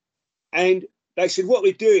 And they said, what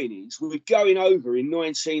we're doing is we're going over in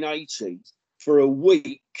 1980 for a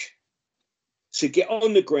week to get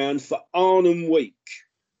on the ground for Arnhem Week.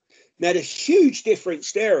 Now, the huge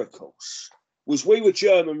difference there, of course, was we were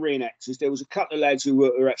German reenactors. There was a couple of lads who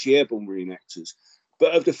were actually airborne reenactors.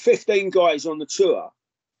 But of the 15 guys on the tour,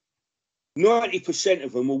 90%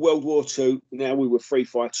 of them were World War II. Now we were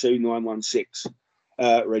 352 916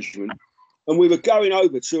 regiment. And we were going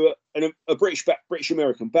over to a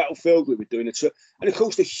British-American battlefield. We were doing a tour. And, of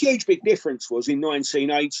course, the huge big difference was in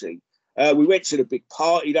 1980, we went to the big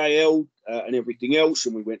party they held and everything else,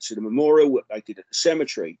 and we went to the memorial, what they did at the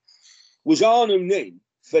cemetery. Was Arnhem then,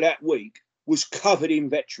 for that week, was covered in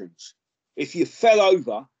veterans. If you fell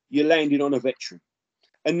over, you landed on a veteran.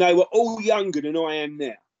 And they were all younger than I am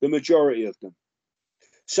now, the majority of them.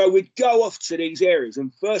 So we'd go off to these areas,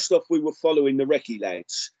 and first off, we were following the Recce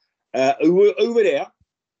lads who were there.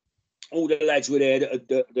 All the lads were there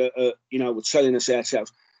that were telling us our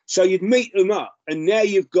tales. So you'd meet them up, and now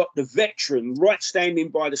you've got the veteran right standing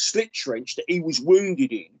by the slit trench that he was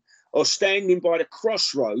wounded in, or standing by the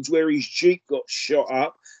crossroads where his Jeep got shot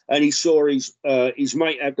up and he saw his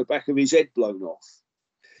mate have the back of his head blown off.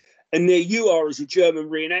 And there you are as a German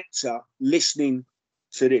reenactor listening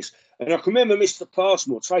to this. And I can remember Mr.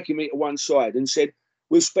 Passmore taking me to one side and said,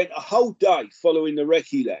 we've spent a whole day following the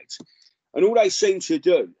Recce lads. And all they seem to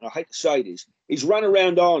do, I hate to say this, is run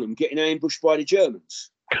around Arnhem getting ambushed by the Germans.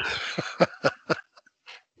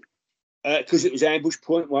 Because it was ambush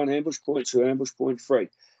point 1, ambush point 2, ambush point 3.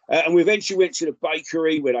 And we eventually went to the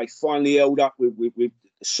bakery where they finally held up with the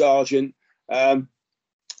sergeant and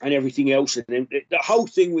everything else. And then the whole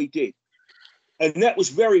thing we did. And that was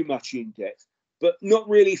very much in depth, but not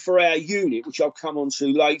really for our unit, which I'll come on to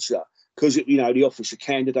later, because, the officer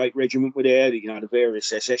candidate regiment were there, the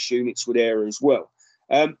various SS units were there as well.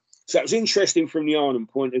 So it was interesting from the Arnhem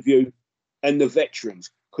point of view and the veterans,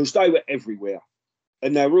 because they were everywhere.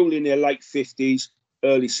 And they were all in their late 50s,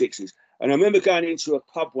 early 60s. And I remember going into a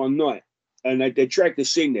pub one night, and they dragged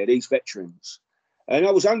us in there, these veterans. And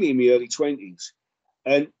I was only in my early 20s.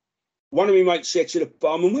 And one of my mates said to the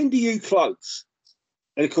barman, when do you close?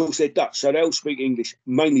 And of course, they're Dutch, so they all speak English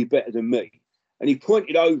mainly better than me. And he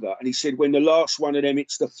pointed over and he said, when the last one of them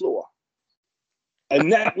hits the floor.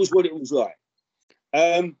 And that was what it was like.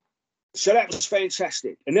 So that was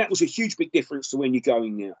fantastic. And that was a huge big difference to when you're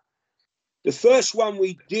going now. The first one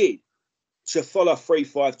we did to follow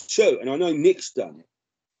 352, and I know Nick's done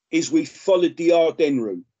it, is we followed the Ardennes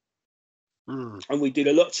route. And we did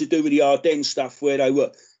a lot to do with the Ardennes stuff where they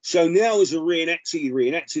were. So now as a reenactor, you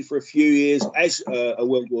reenacted for a few years as a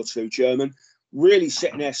World War II German, really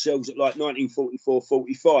setting ourselves at like 1944,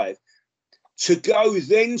 45, to go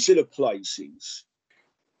then to the places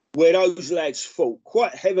where those lads fought,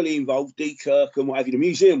 quite heavily involved, Kirk and what have you. The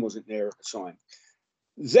museum wasn't there at the time.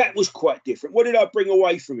 That was quite different. What did I bring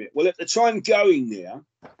away from it? Well, at the time going there,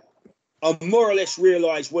 I more or less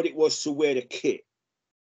realised what it was to wear the kit.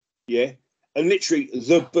 Yeah. And literally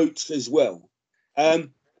the boots as well. So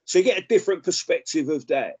you get a different perspective of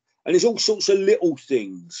that. And there's all sorts of little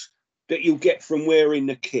things that you'll get from wearing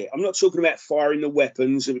the kit. I'm not talking about firing the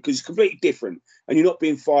weapons because it's completely different. And you're not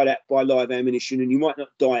being fired at by live ammunition and you might not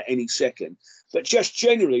die at any second. But just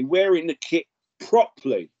generally wearing the kit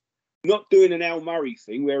properly. Not doing an Al Murray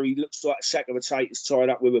thing where he looks like a sack of potatoes tied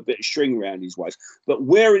up with a bit of string around his waist, but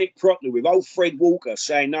wearing it properly with old Fred Walker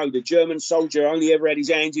saying, no, the German soldier only ever had his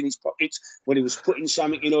hands in his pockets when he was putting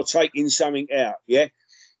something in or taking something out. Yeah,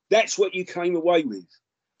 that's what you came away with.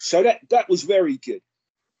 So that was very good.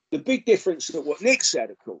 The big difference that what Nick said,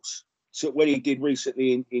 of course, so when he did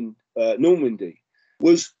recently in Normandy,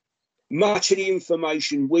 was much of the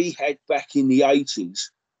information we had back in the 80s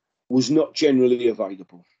was not generally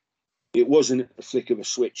available. It wasn't a flick of a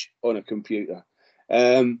switch on a computer,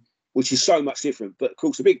 which is so much different. But, of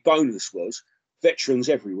course, the big bonus was veterans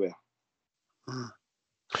everywhere.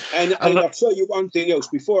 And I'll tell you one thing else.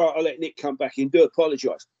 Before I let Nick come back in, do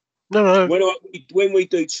apologise. No. When we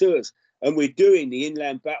do tours and we're doing the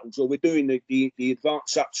inland battles or we're doing the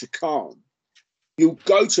advance up to Caen, you'll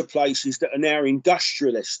go to places that are now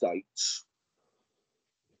industrial estates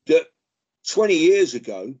that 20 years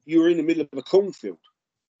ago you were in the middle of a cornfield.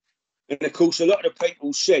 And, of course, a lot of the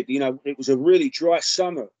people said, it was a really dry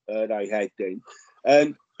summer they had then.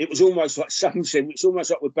 And it was almost like, some said, it's almost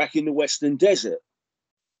like we're back in the Western Desert.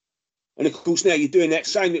 And, of course, now you're doing that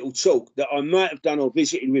same little talk that I might have done or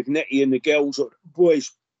visiting with Nettie and the girls or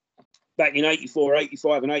boys back in 84,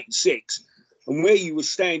 85 and 86. And where you were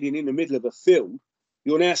standing in the middle of a field,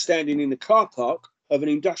 you're now standing in the car park of an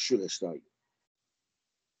industrial estate.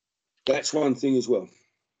 That's one thing as well.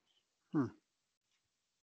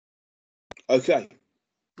 Okay.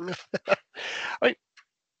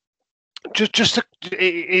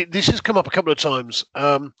 This has come up a couple of times,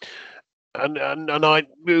 and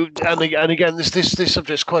again, this subject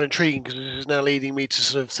is quite intriguing because it is now leading me to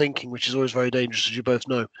sort of thinking, which is always very dangerous, as you both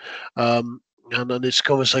know. And this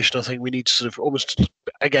conversation, I think we need to sort of almost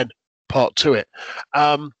again part to it.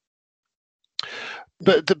 But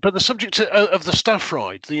the subject of the staff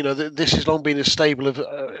ride, this has long been a stable of,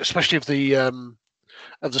 especially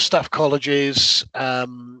of the staff colleges,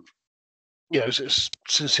 since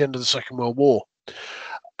the end of the Second World War.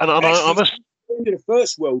 And I must. In the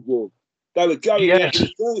First World War, they were going out in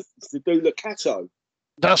the to do the Cato.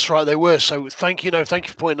 That's right, they were. So thank you for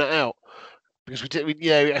pointing that out, because we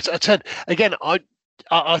did. I said again, I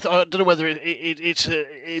don't know whether it's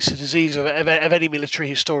a disease of any military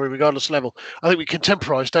historian, regardless level. I think we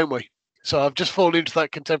contemporise, don't we? So I've just fallen into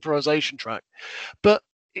that contemporisation track. But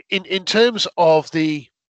in terms of the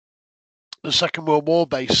Second World War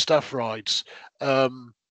based staff rides,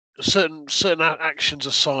 certain actions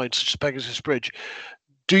aside, such as Pegasus Bridge,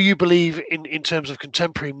 do you believe in terms of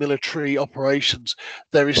contemporary military operations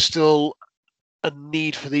there is still a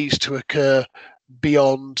need for these to occur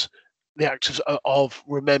beyond the acts of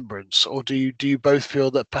remembrance, or do you both feel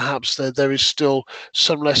that perhaps there is still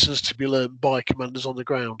some lessons to be learned by commanders on the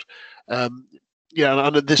ground? And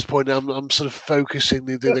at this point I'm sort of focusing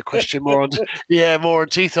the question more on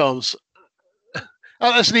teeth arms.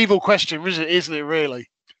 That's an evil question, isn't it really?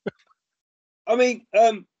 I mean,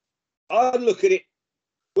 I look at it,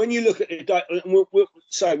 when you look at it,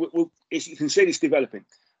 as you can see, it's developing.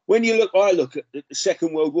 I look at the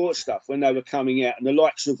Second World War stuff when they were coming out, and the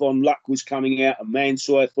likes of von Luck was coming out, and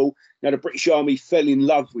Manteufel. Now the British Army fell in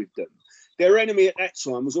love with them. Their enemy at that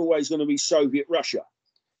time was always going to be Soviet Russia.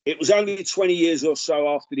 It was only 20 years or so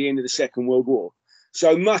after the end of the Second World War.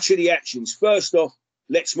 So much of the actions, first off,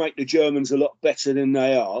 let's make the Germans a lot better than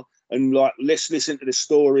they are. And let's listen to the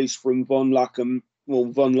stories from von Luck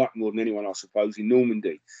von Luck more than anyone, I suppose, in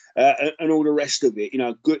Normandy, and all the rest of it.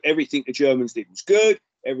 Good. Everything the Germans did was good.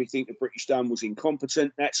 everything the British done was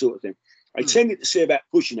incompetent, that sort of thing. They tended to see about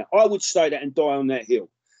pushing it. I would stay that and die on that hill.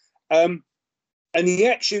 And the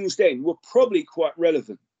actions then were probably quite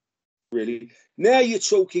relevant, really. Now you're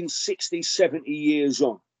talking 60, 70 years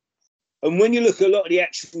on. And when you look at a lot of the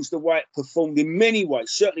actions, the way it performed in many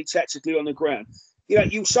ways, certainly tactically on the ground, you know,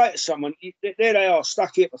 you'll say to someone, there they are,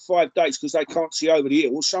 stuck here for 5 days because they can't see over the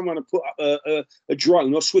hill, or someone will put up a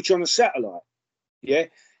drone or switch on a satellite. Yeah.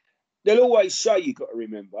 They'll always say, you've got to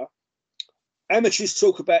remember, amateurs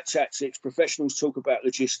talk about tactics, professionals talk about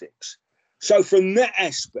logistics. So from that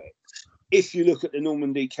aspect, if you look at the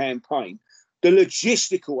Normandy campaign, the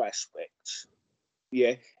logistical aspects,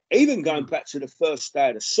 yeah, even going back to the first day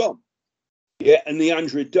of the Somme, yeah, and the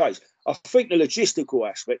 100 days, I think the logistical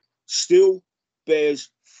aspect still bears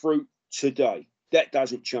fruit today. That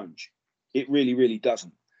doesn't change. It really, really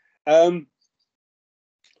doesn't.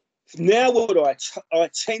 Now what I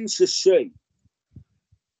tend to see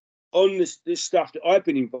on this stuff that I've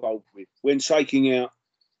been involved with when taking out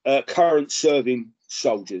current serving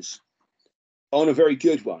soldiers on a very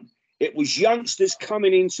good one, it was youngsters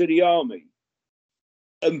coming into the army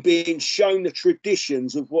and being shown the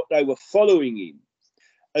traditions of what they were following in,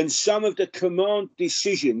 and some of the command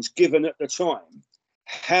decisions given at the time,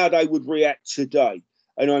 how they would react today.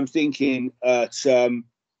 And I'm thinking when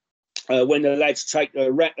the lads take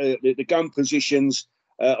the gun positions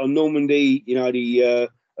on Normandy, you know,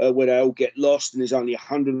 where they all get lost and there's only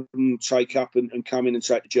 100 of them take up and come in and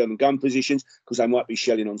take the German gun positions because they might be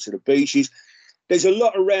shelling onto the beaches. There's a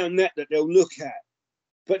lot around that they'll look at,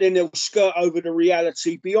 but then they'll skirt over the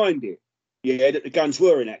reality behind it. Yeah, that the guns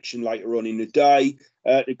were in action later on in the day.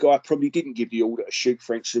 The guy probably didn't give the order to shoot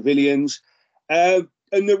French civilians. And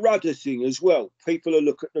the rudder thing as well. People will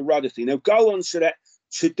look at the rudder thing. They'll go on to that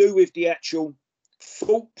to do with the actual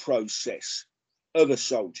thought process of a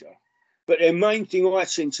soldier. But their main thing I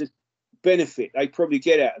think to benefit, they probably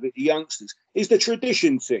get out of it, the youngsters, is the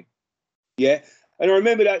tradition thing. Yeah. And I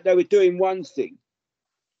remember that they were doing one thing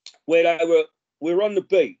where we were on the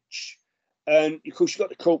beach. And of course, you've got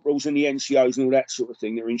the corporals and the NCOs and all that sort of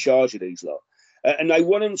thing that are in charge of these lot. And they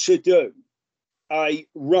want them to do a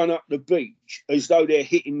run up the beach as though they're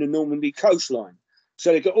hitting the Normandy coastline.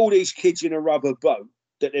 So they've got all these kids in a rubber boat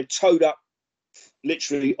that they've towed up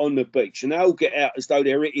literally on the beach. And they all get out as though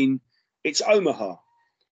they're hitting, it's Omaha.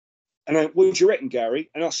 And I went, what do you reckon, Gary?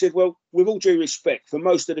 And I said, well, with all due respect, for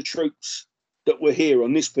most of the troops that were here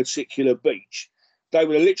on this particular beach, they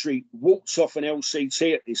would have literally walked off an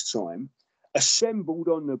LCT at this time, assembled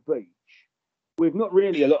on the beach with not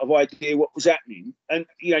really a lot of idea what was happening. And,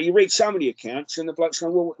 you know, you read some of the accounts and the bloke's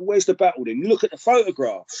going, well, where's the battle then? You look at the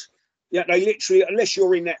photographs. Yeah, they literally, unless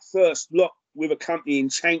you're in that first lot with accompanying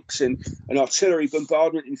tanks and artillery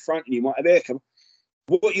bombardment in front and you might have air cover,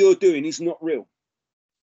 what you're doing is not real.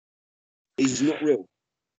 Is not real.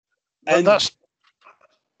 And that's...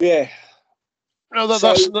 Yeah. No,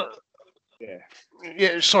 that's... Yeah.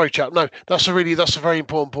 Yeah, sorry, chap. No, that's a very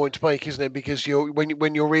important point to make, isn't it? Because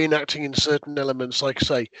when you're reenacting in certain elements, like I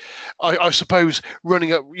say, I suppose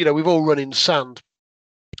running up, you know, we've all run in sand,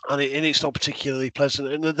 and it's not particularly pleasant,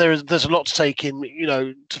 and there's a lot to take in, you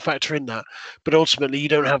know, to factor in that. But ultimately, you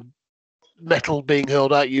don't have metal being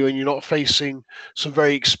hurled at you, and you're not facing some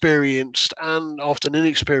very experienced and often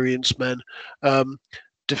inexperienced men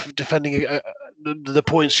defending the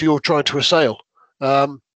points you're trying to assail.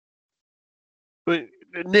 But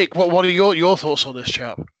Nick, what are your thoughts on this,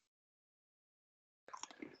 chap?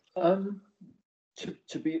 To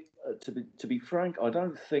be frank, I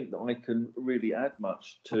don't think that I can really add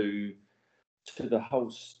much to the whole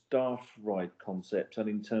staff ride concept, and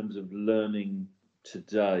in terms of learning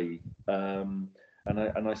today. And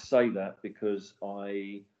I say that because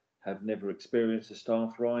I have never experienced a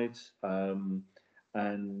staff ride,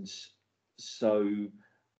 and so.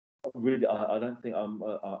 Really, I don't think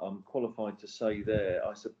I'm qualified to say there.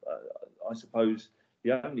 I suppose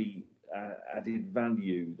the only added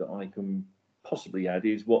value that I can possibly add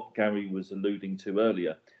is what Gary was alluding to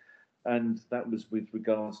earlier, and that was with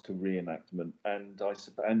regards to reenactment. And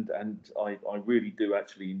I really do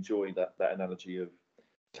actually enjoy that analogy of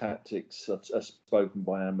tactics as spoken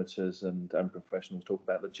by amateurs and professionals talk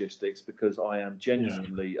about logistics, because I am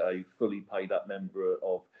genuinely a fully paid up member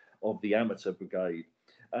of the amateur brigade.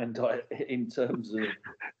 And in terms of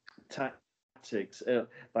tactics,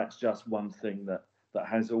 that's just one thing that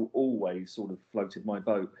has always sort of floated my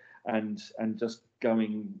boat. And just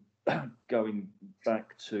going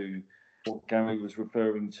back to what Gary was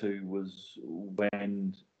referring to was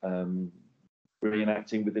when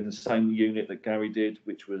reenacting within the same unit that Gary did,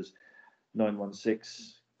 which was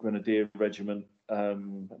 916 Grenadier Regiment.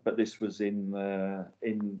 but this was in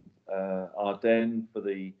Ardennes for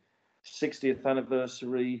the 60th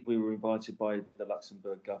anniversary. We were invited by the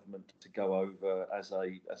Luxembourg government to go over as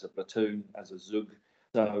a platoon, as a Zug.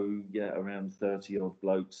 So yeah, around 30 odd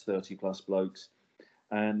blokes, 30 plus blokes,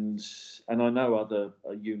 and I know other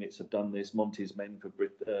units have done this. Monty's Men for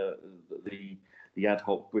the ad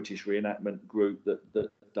hoc British reenactment group that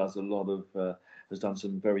does a lot of has done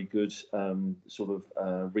some very good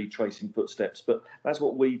retracing footsteps. But that's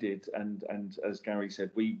what we did, and as Gary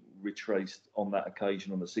said, we retraced on that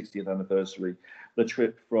occasion on the 60th anniversary the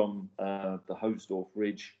trip from the Hoesdorf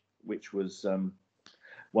Ridge, which was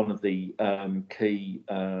one of the key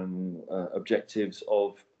objectives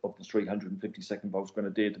of the 352nd Volks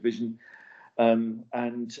Grenadier Division,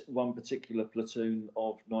 and one particular platoon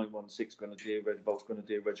of 916 Volks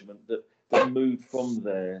Grenadier Regiment that moved from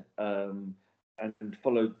there and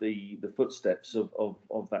followed the footsteps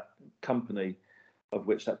of that company of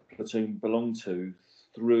which that platoon belonged to,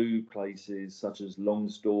 through places such as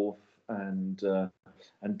Longsdorf and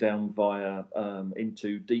down via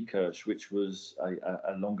into Diekirch, which was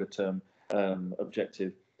a longer term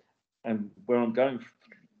objective. And where I'm going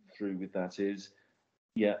through with that is,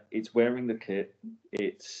 yeah, it's wearing the kit.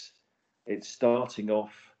 It's starting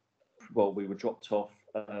off. Well, we were dropped off,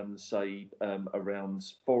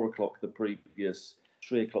 around 4 o'clock the previous,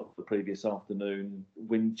 3 o'clock the previous afternoon.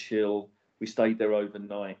 Wind chill. We stayed there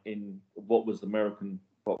overnight in what was the American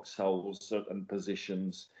foxholes and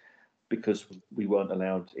positions, because we weren't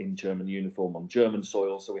allowed in German uniform on German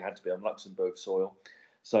soil, so we had to be on Luxembourg soil.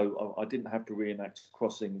 So I didn't have to reenact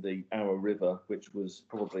crossing the Aue River, which was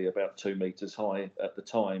probably about 2 meters high at the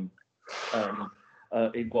time,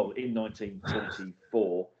 in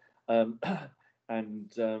 1944.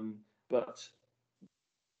 But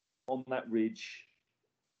on that ridge,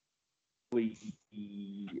 we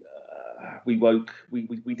woke.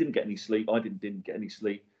 We didn't get any sleep. I didn't get any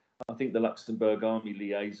sleep. I think the Luxembourg Army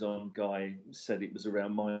liaison guy said it was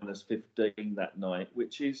around -15 that night,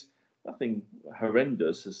 which is nothing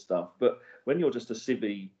horrendous as stuff. But when you're just a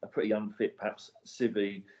civvy, a pretty unfit perhaps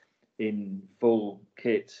civvy in full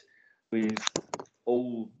kit with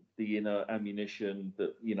all the inner ammunition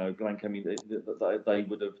that, blank ammunition that they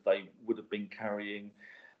would have been carrying,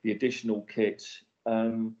 the additional kit.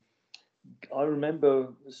 I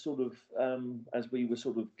remember as we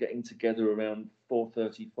were getting together around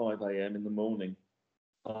 4:35 a.m. in the morning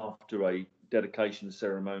after a dedication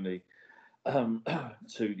ceremony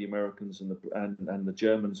to the Americans and the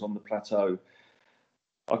Germans on the plateau.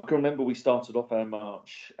 I can remember we started off our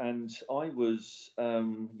march, and I was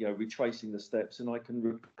retracing the steps, and I can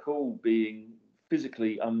recall being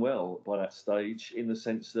physically unwell by that stage, in the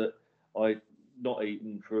sense that I'd not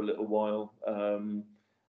eaten for a little while.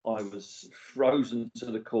 I was frozen to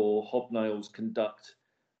the core. Hobnails conduct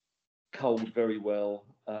cold very well.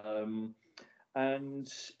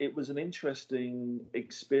 And it was an interesting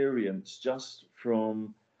experience, just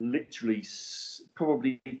from literally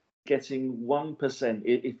probably getting 1%,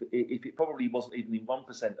 if it probably wasn't even in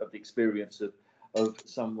 1% of the experience of a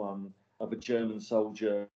German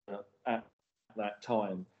soldier at that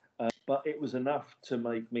time. But it was enough to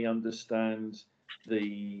make me understand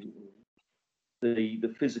the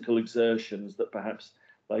physical exertions that perhaps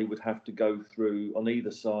they would have to go through on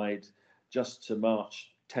either side just to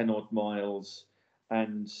march 10 odd miles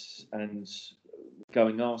and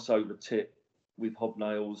going arse over tit with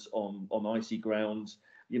hobnails on icy ground,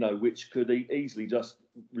 which could easily just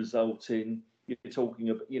result in, you're talking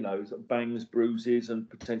of, bangs, bruises, and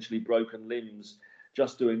potentially broken limbs,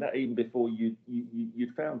 just doing that, even before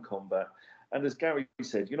you'd found combat. And as Gary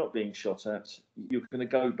said, you're not being shot at. You're going to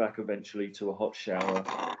go back eventually to a hot shower.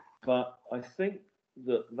 But I think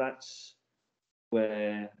that's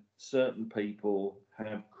where certain people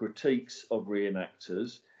have critiques of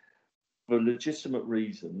reenactors for legitimate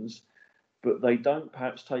reasons, but they don't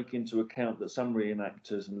perhaps take into account that some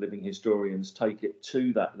reenactors and living historians take it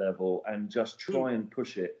to that level and just try and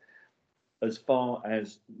push it as far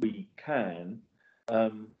as we can,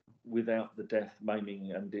 without the death,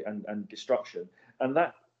 maiming, and destruction. And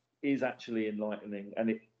that is actually enlightening, and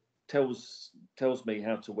it tells me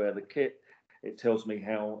how to wear the kit. It tells me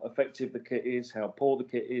how effective the kit is, how poor the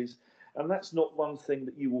kit is. And that's not one thing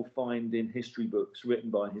that you will find in history books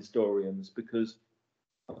written by historians, because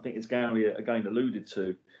I think, as Gary again alluded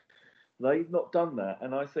to, they've not done that.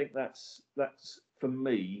 And I think that's for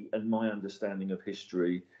me and my understanding of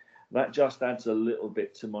history, that just adds a little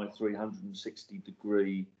bit to my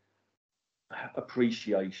 360-degree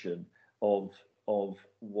appreciation of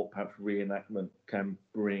what perhaps reenactment can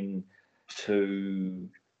bring to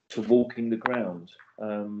walking the ground.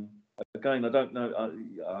 again, I don't know.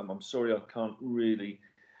 I'm sorry, I can't really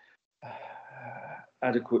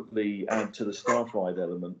adequately add to the staff ride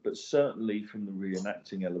element, but certainly from the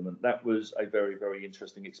reenacting element, that was a very, very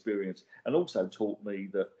interesting experience, and also taught me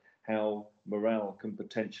that how morale can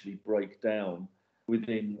potentially break down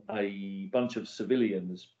within a bunch of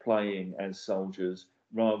civilians playing as soldiers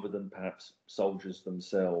rather than perhaps soldiers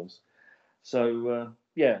themselves. So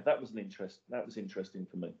yeah, that was interesting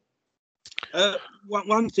for me.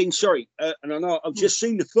 One thing, sorry, and I know I've just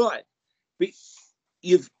seen the fight, but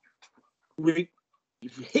you've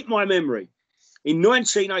hit my memory. In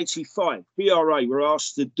 1985, BRA were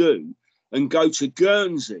asked to do and go to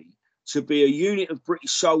Guernsey to be a unit of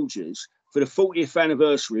British soldiers for the 40th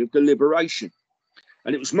anniversary of the liberation.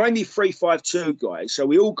 And it was mainly 352 guys. So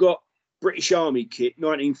we all got British Army kit,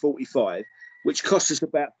 1945, which cost us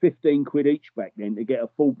about 15 quid each back then to get a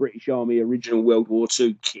full British Army original World War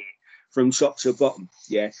II kit from top to bottom.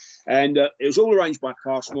 Yeah. And it was all arranged by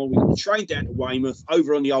Castlemore. We got trained down to Weymouth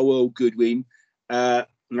over on the old Earl Goodwin. And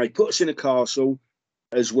they put us in a castle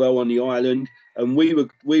as well on the island. And we were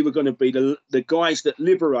going to be the guys that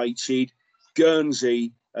liberated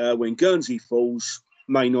Guernsey when Guernsey falls,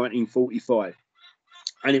 May 1945.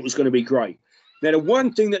 And it was going to be great. Now, the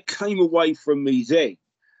one thing that came away from me then,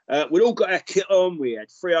 we'd all got our kit on. We had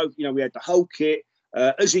we had the whole kit.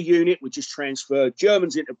 As a unit, we just transferred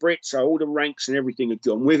Germans into Brits, so all the ranks and everything had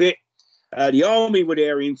gone with it. The army were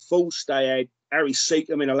there in full. They had Harry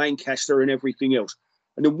Seacombe in a Lancaster and everything else.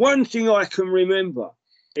 And the one thing I can remember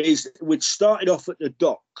is we'd started off at the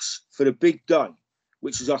docks for the big day,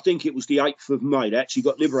 which is, I think it was the 8th of May. They actually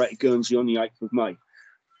got liberated Guernsey on the 8th of May.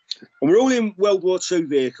 And we're all in World War II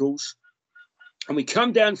vehicles. And we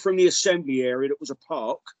come down from the assembly area that was a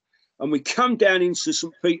park. And we come down into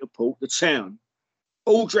St. Peter Port, the town,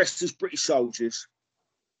 all dressed as British soldiers.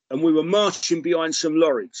 And we were marching behind some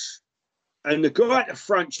lorries. And the guy at the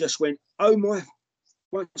front just went, oh my, I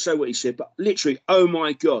won't say what he said, but literally, oh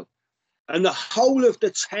my God. And the whole of the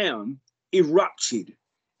town erupted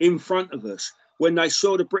in front of us when they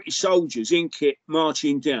saw the British soldiers in kit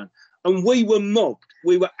marching down. And we were mobbed.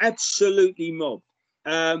 We were absolutely mobbed.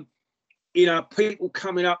 People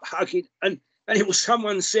coming up, hugging. And it was,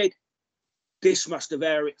 someone said, this must have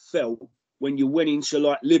how it felt when you went into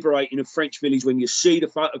like liberating a French village, when you see the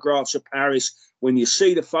photographs of Paris, when you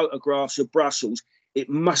see the photographs of Brussels, it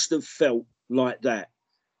must have felt like that.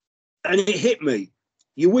 And it hit me.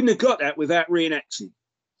 You wouldn't have got that without reenacting.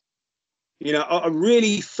 I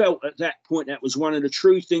really felt at that point that was one of the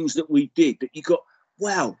true things that we did, that you got,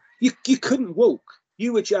 wow, you couldn't walk.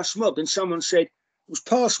 You were just mobbed. And someone said, it was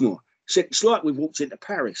Passmore, said, it's like we walked into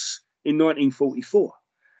Paris in 1944.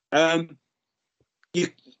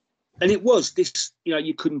 And it was this,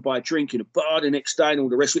 you couldn't buy a drink in a bar the next day and all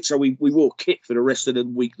the rest of it. So we wore kit for the rest of the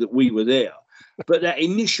week that we were there. But that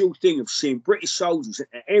initial thing of seeing British soldiers,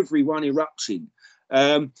 everyone erupting,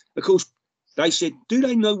 of course, they said, do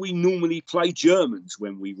they know we normally play Germans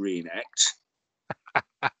when we reenact?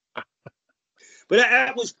 But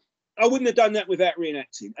that was, I wouldn't have done that without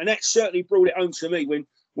reenacting. And that certainly brought it home to me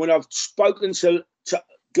when I've spoken to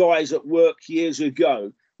guys at work years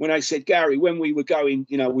ago, when they said, Gary, when we were going,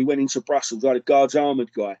 we went into Brussels, I had a Guards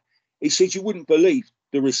Armoured guy. He said, you wouldn't believe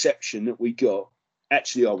the reception that we got.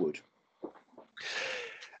 Actually, I would.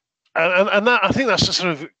 And that, I think that's a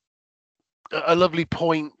sort of a lovely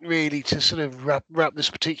point, really, to sort of wrap this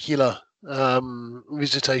particular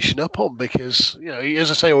visitation up on, because, as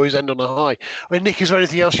I say, always end on a high. I mean, Nick, is there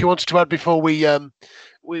anything else you wanted to add before we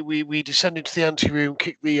descend into the anteroom,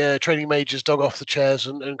 kick the training major's dog off the chairs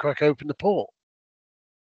and crack open the port?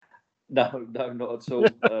 No, not at all.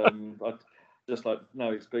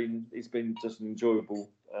 It's been just an enjoyable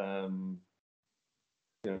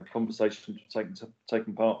conversation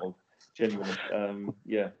taking part of, genuinely.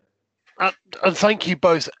 Yeah. And thank you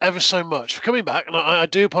both ever so much for coming back. And I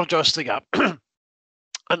do apologise for the gap,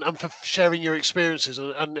 and for sharing your experiences.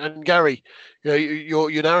 And Gary,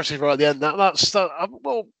 your narrative right at the end. That's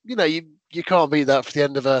well, you can't beat that for the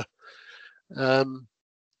end of a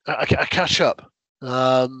catch up.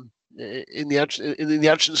 In the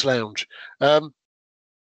Adjutant's Lounge.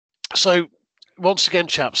 So once again,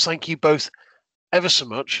 chaps, thank you both ever so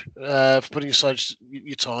much for putting aside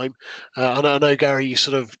your time. And I know, Gary, you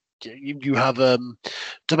sort of you have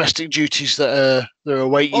domestic duties that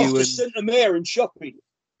await you. And St. Mare and shopping.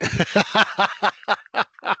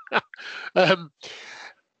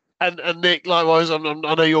 And Nick, likewise, I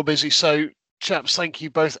know you're busy, so chaps, thank you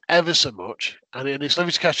both ever so much, and it's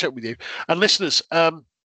lovely to catch up with you. And listeners,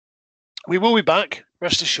 we will be back,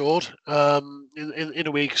 rest assured, in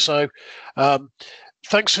a week or so.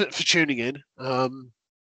 Thanks for tuning in.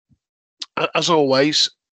 as always,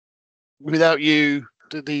 without you,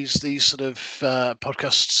 these sort of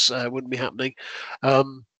podcasts wouldn't be happening. I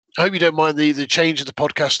hope you don't mind the change of the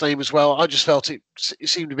podcast name as well. I just felt it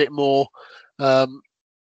seemed a bit more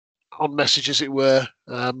on message, as it were,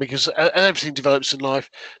 because everything develops in life.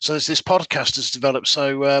 So as this podcast has developed,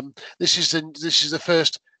 so this is the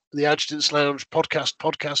first the Adjutant's Lounge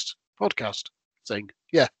podcast thing.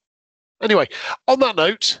 Yeah. Anyway, on that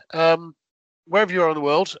note, wherever you are in the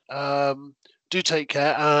world, do take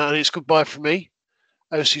care, and it's goodbye from me,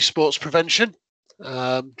 OC Sports Prevention,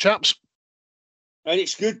 chaps. And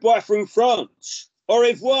it's goodbye from France. Au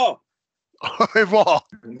revoir. Au revoir.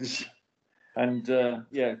 And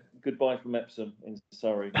yeah, goodbye from Epsom in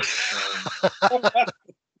Surrey.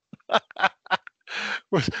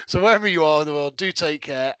 So wherever you are in the world, do take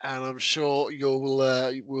care, and I'm sure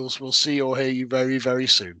we'll see or hear you very, very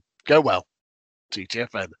soon. Go well,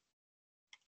 TTFN.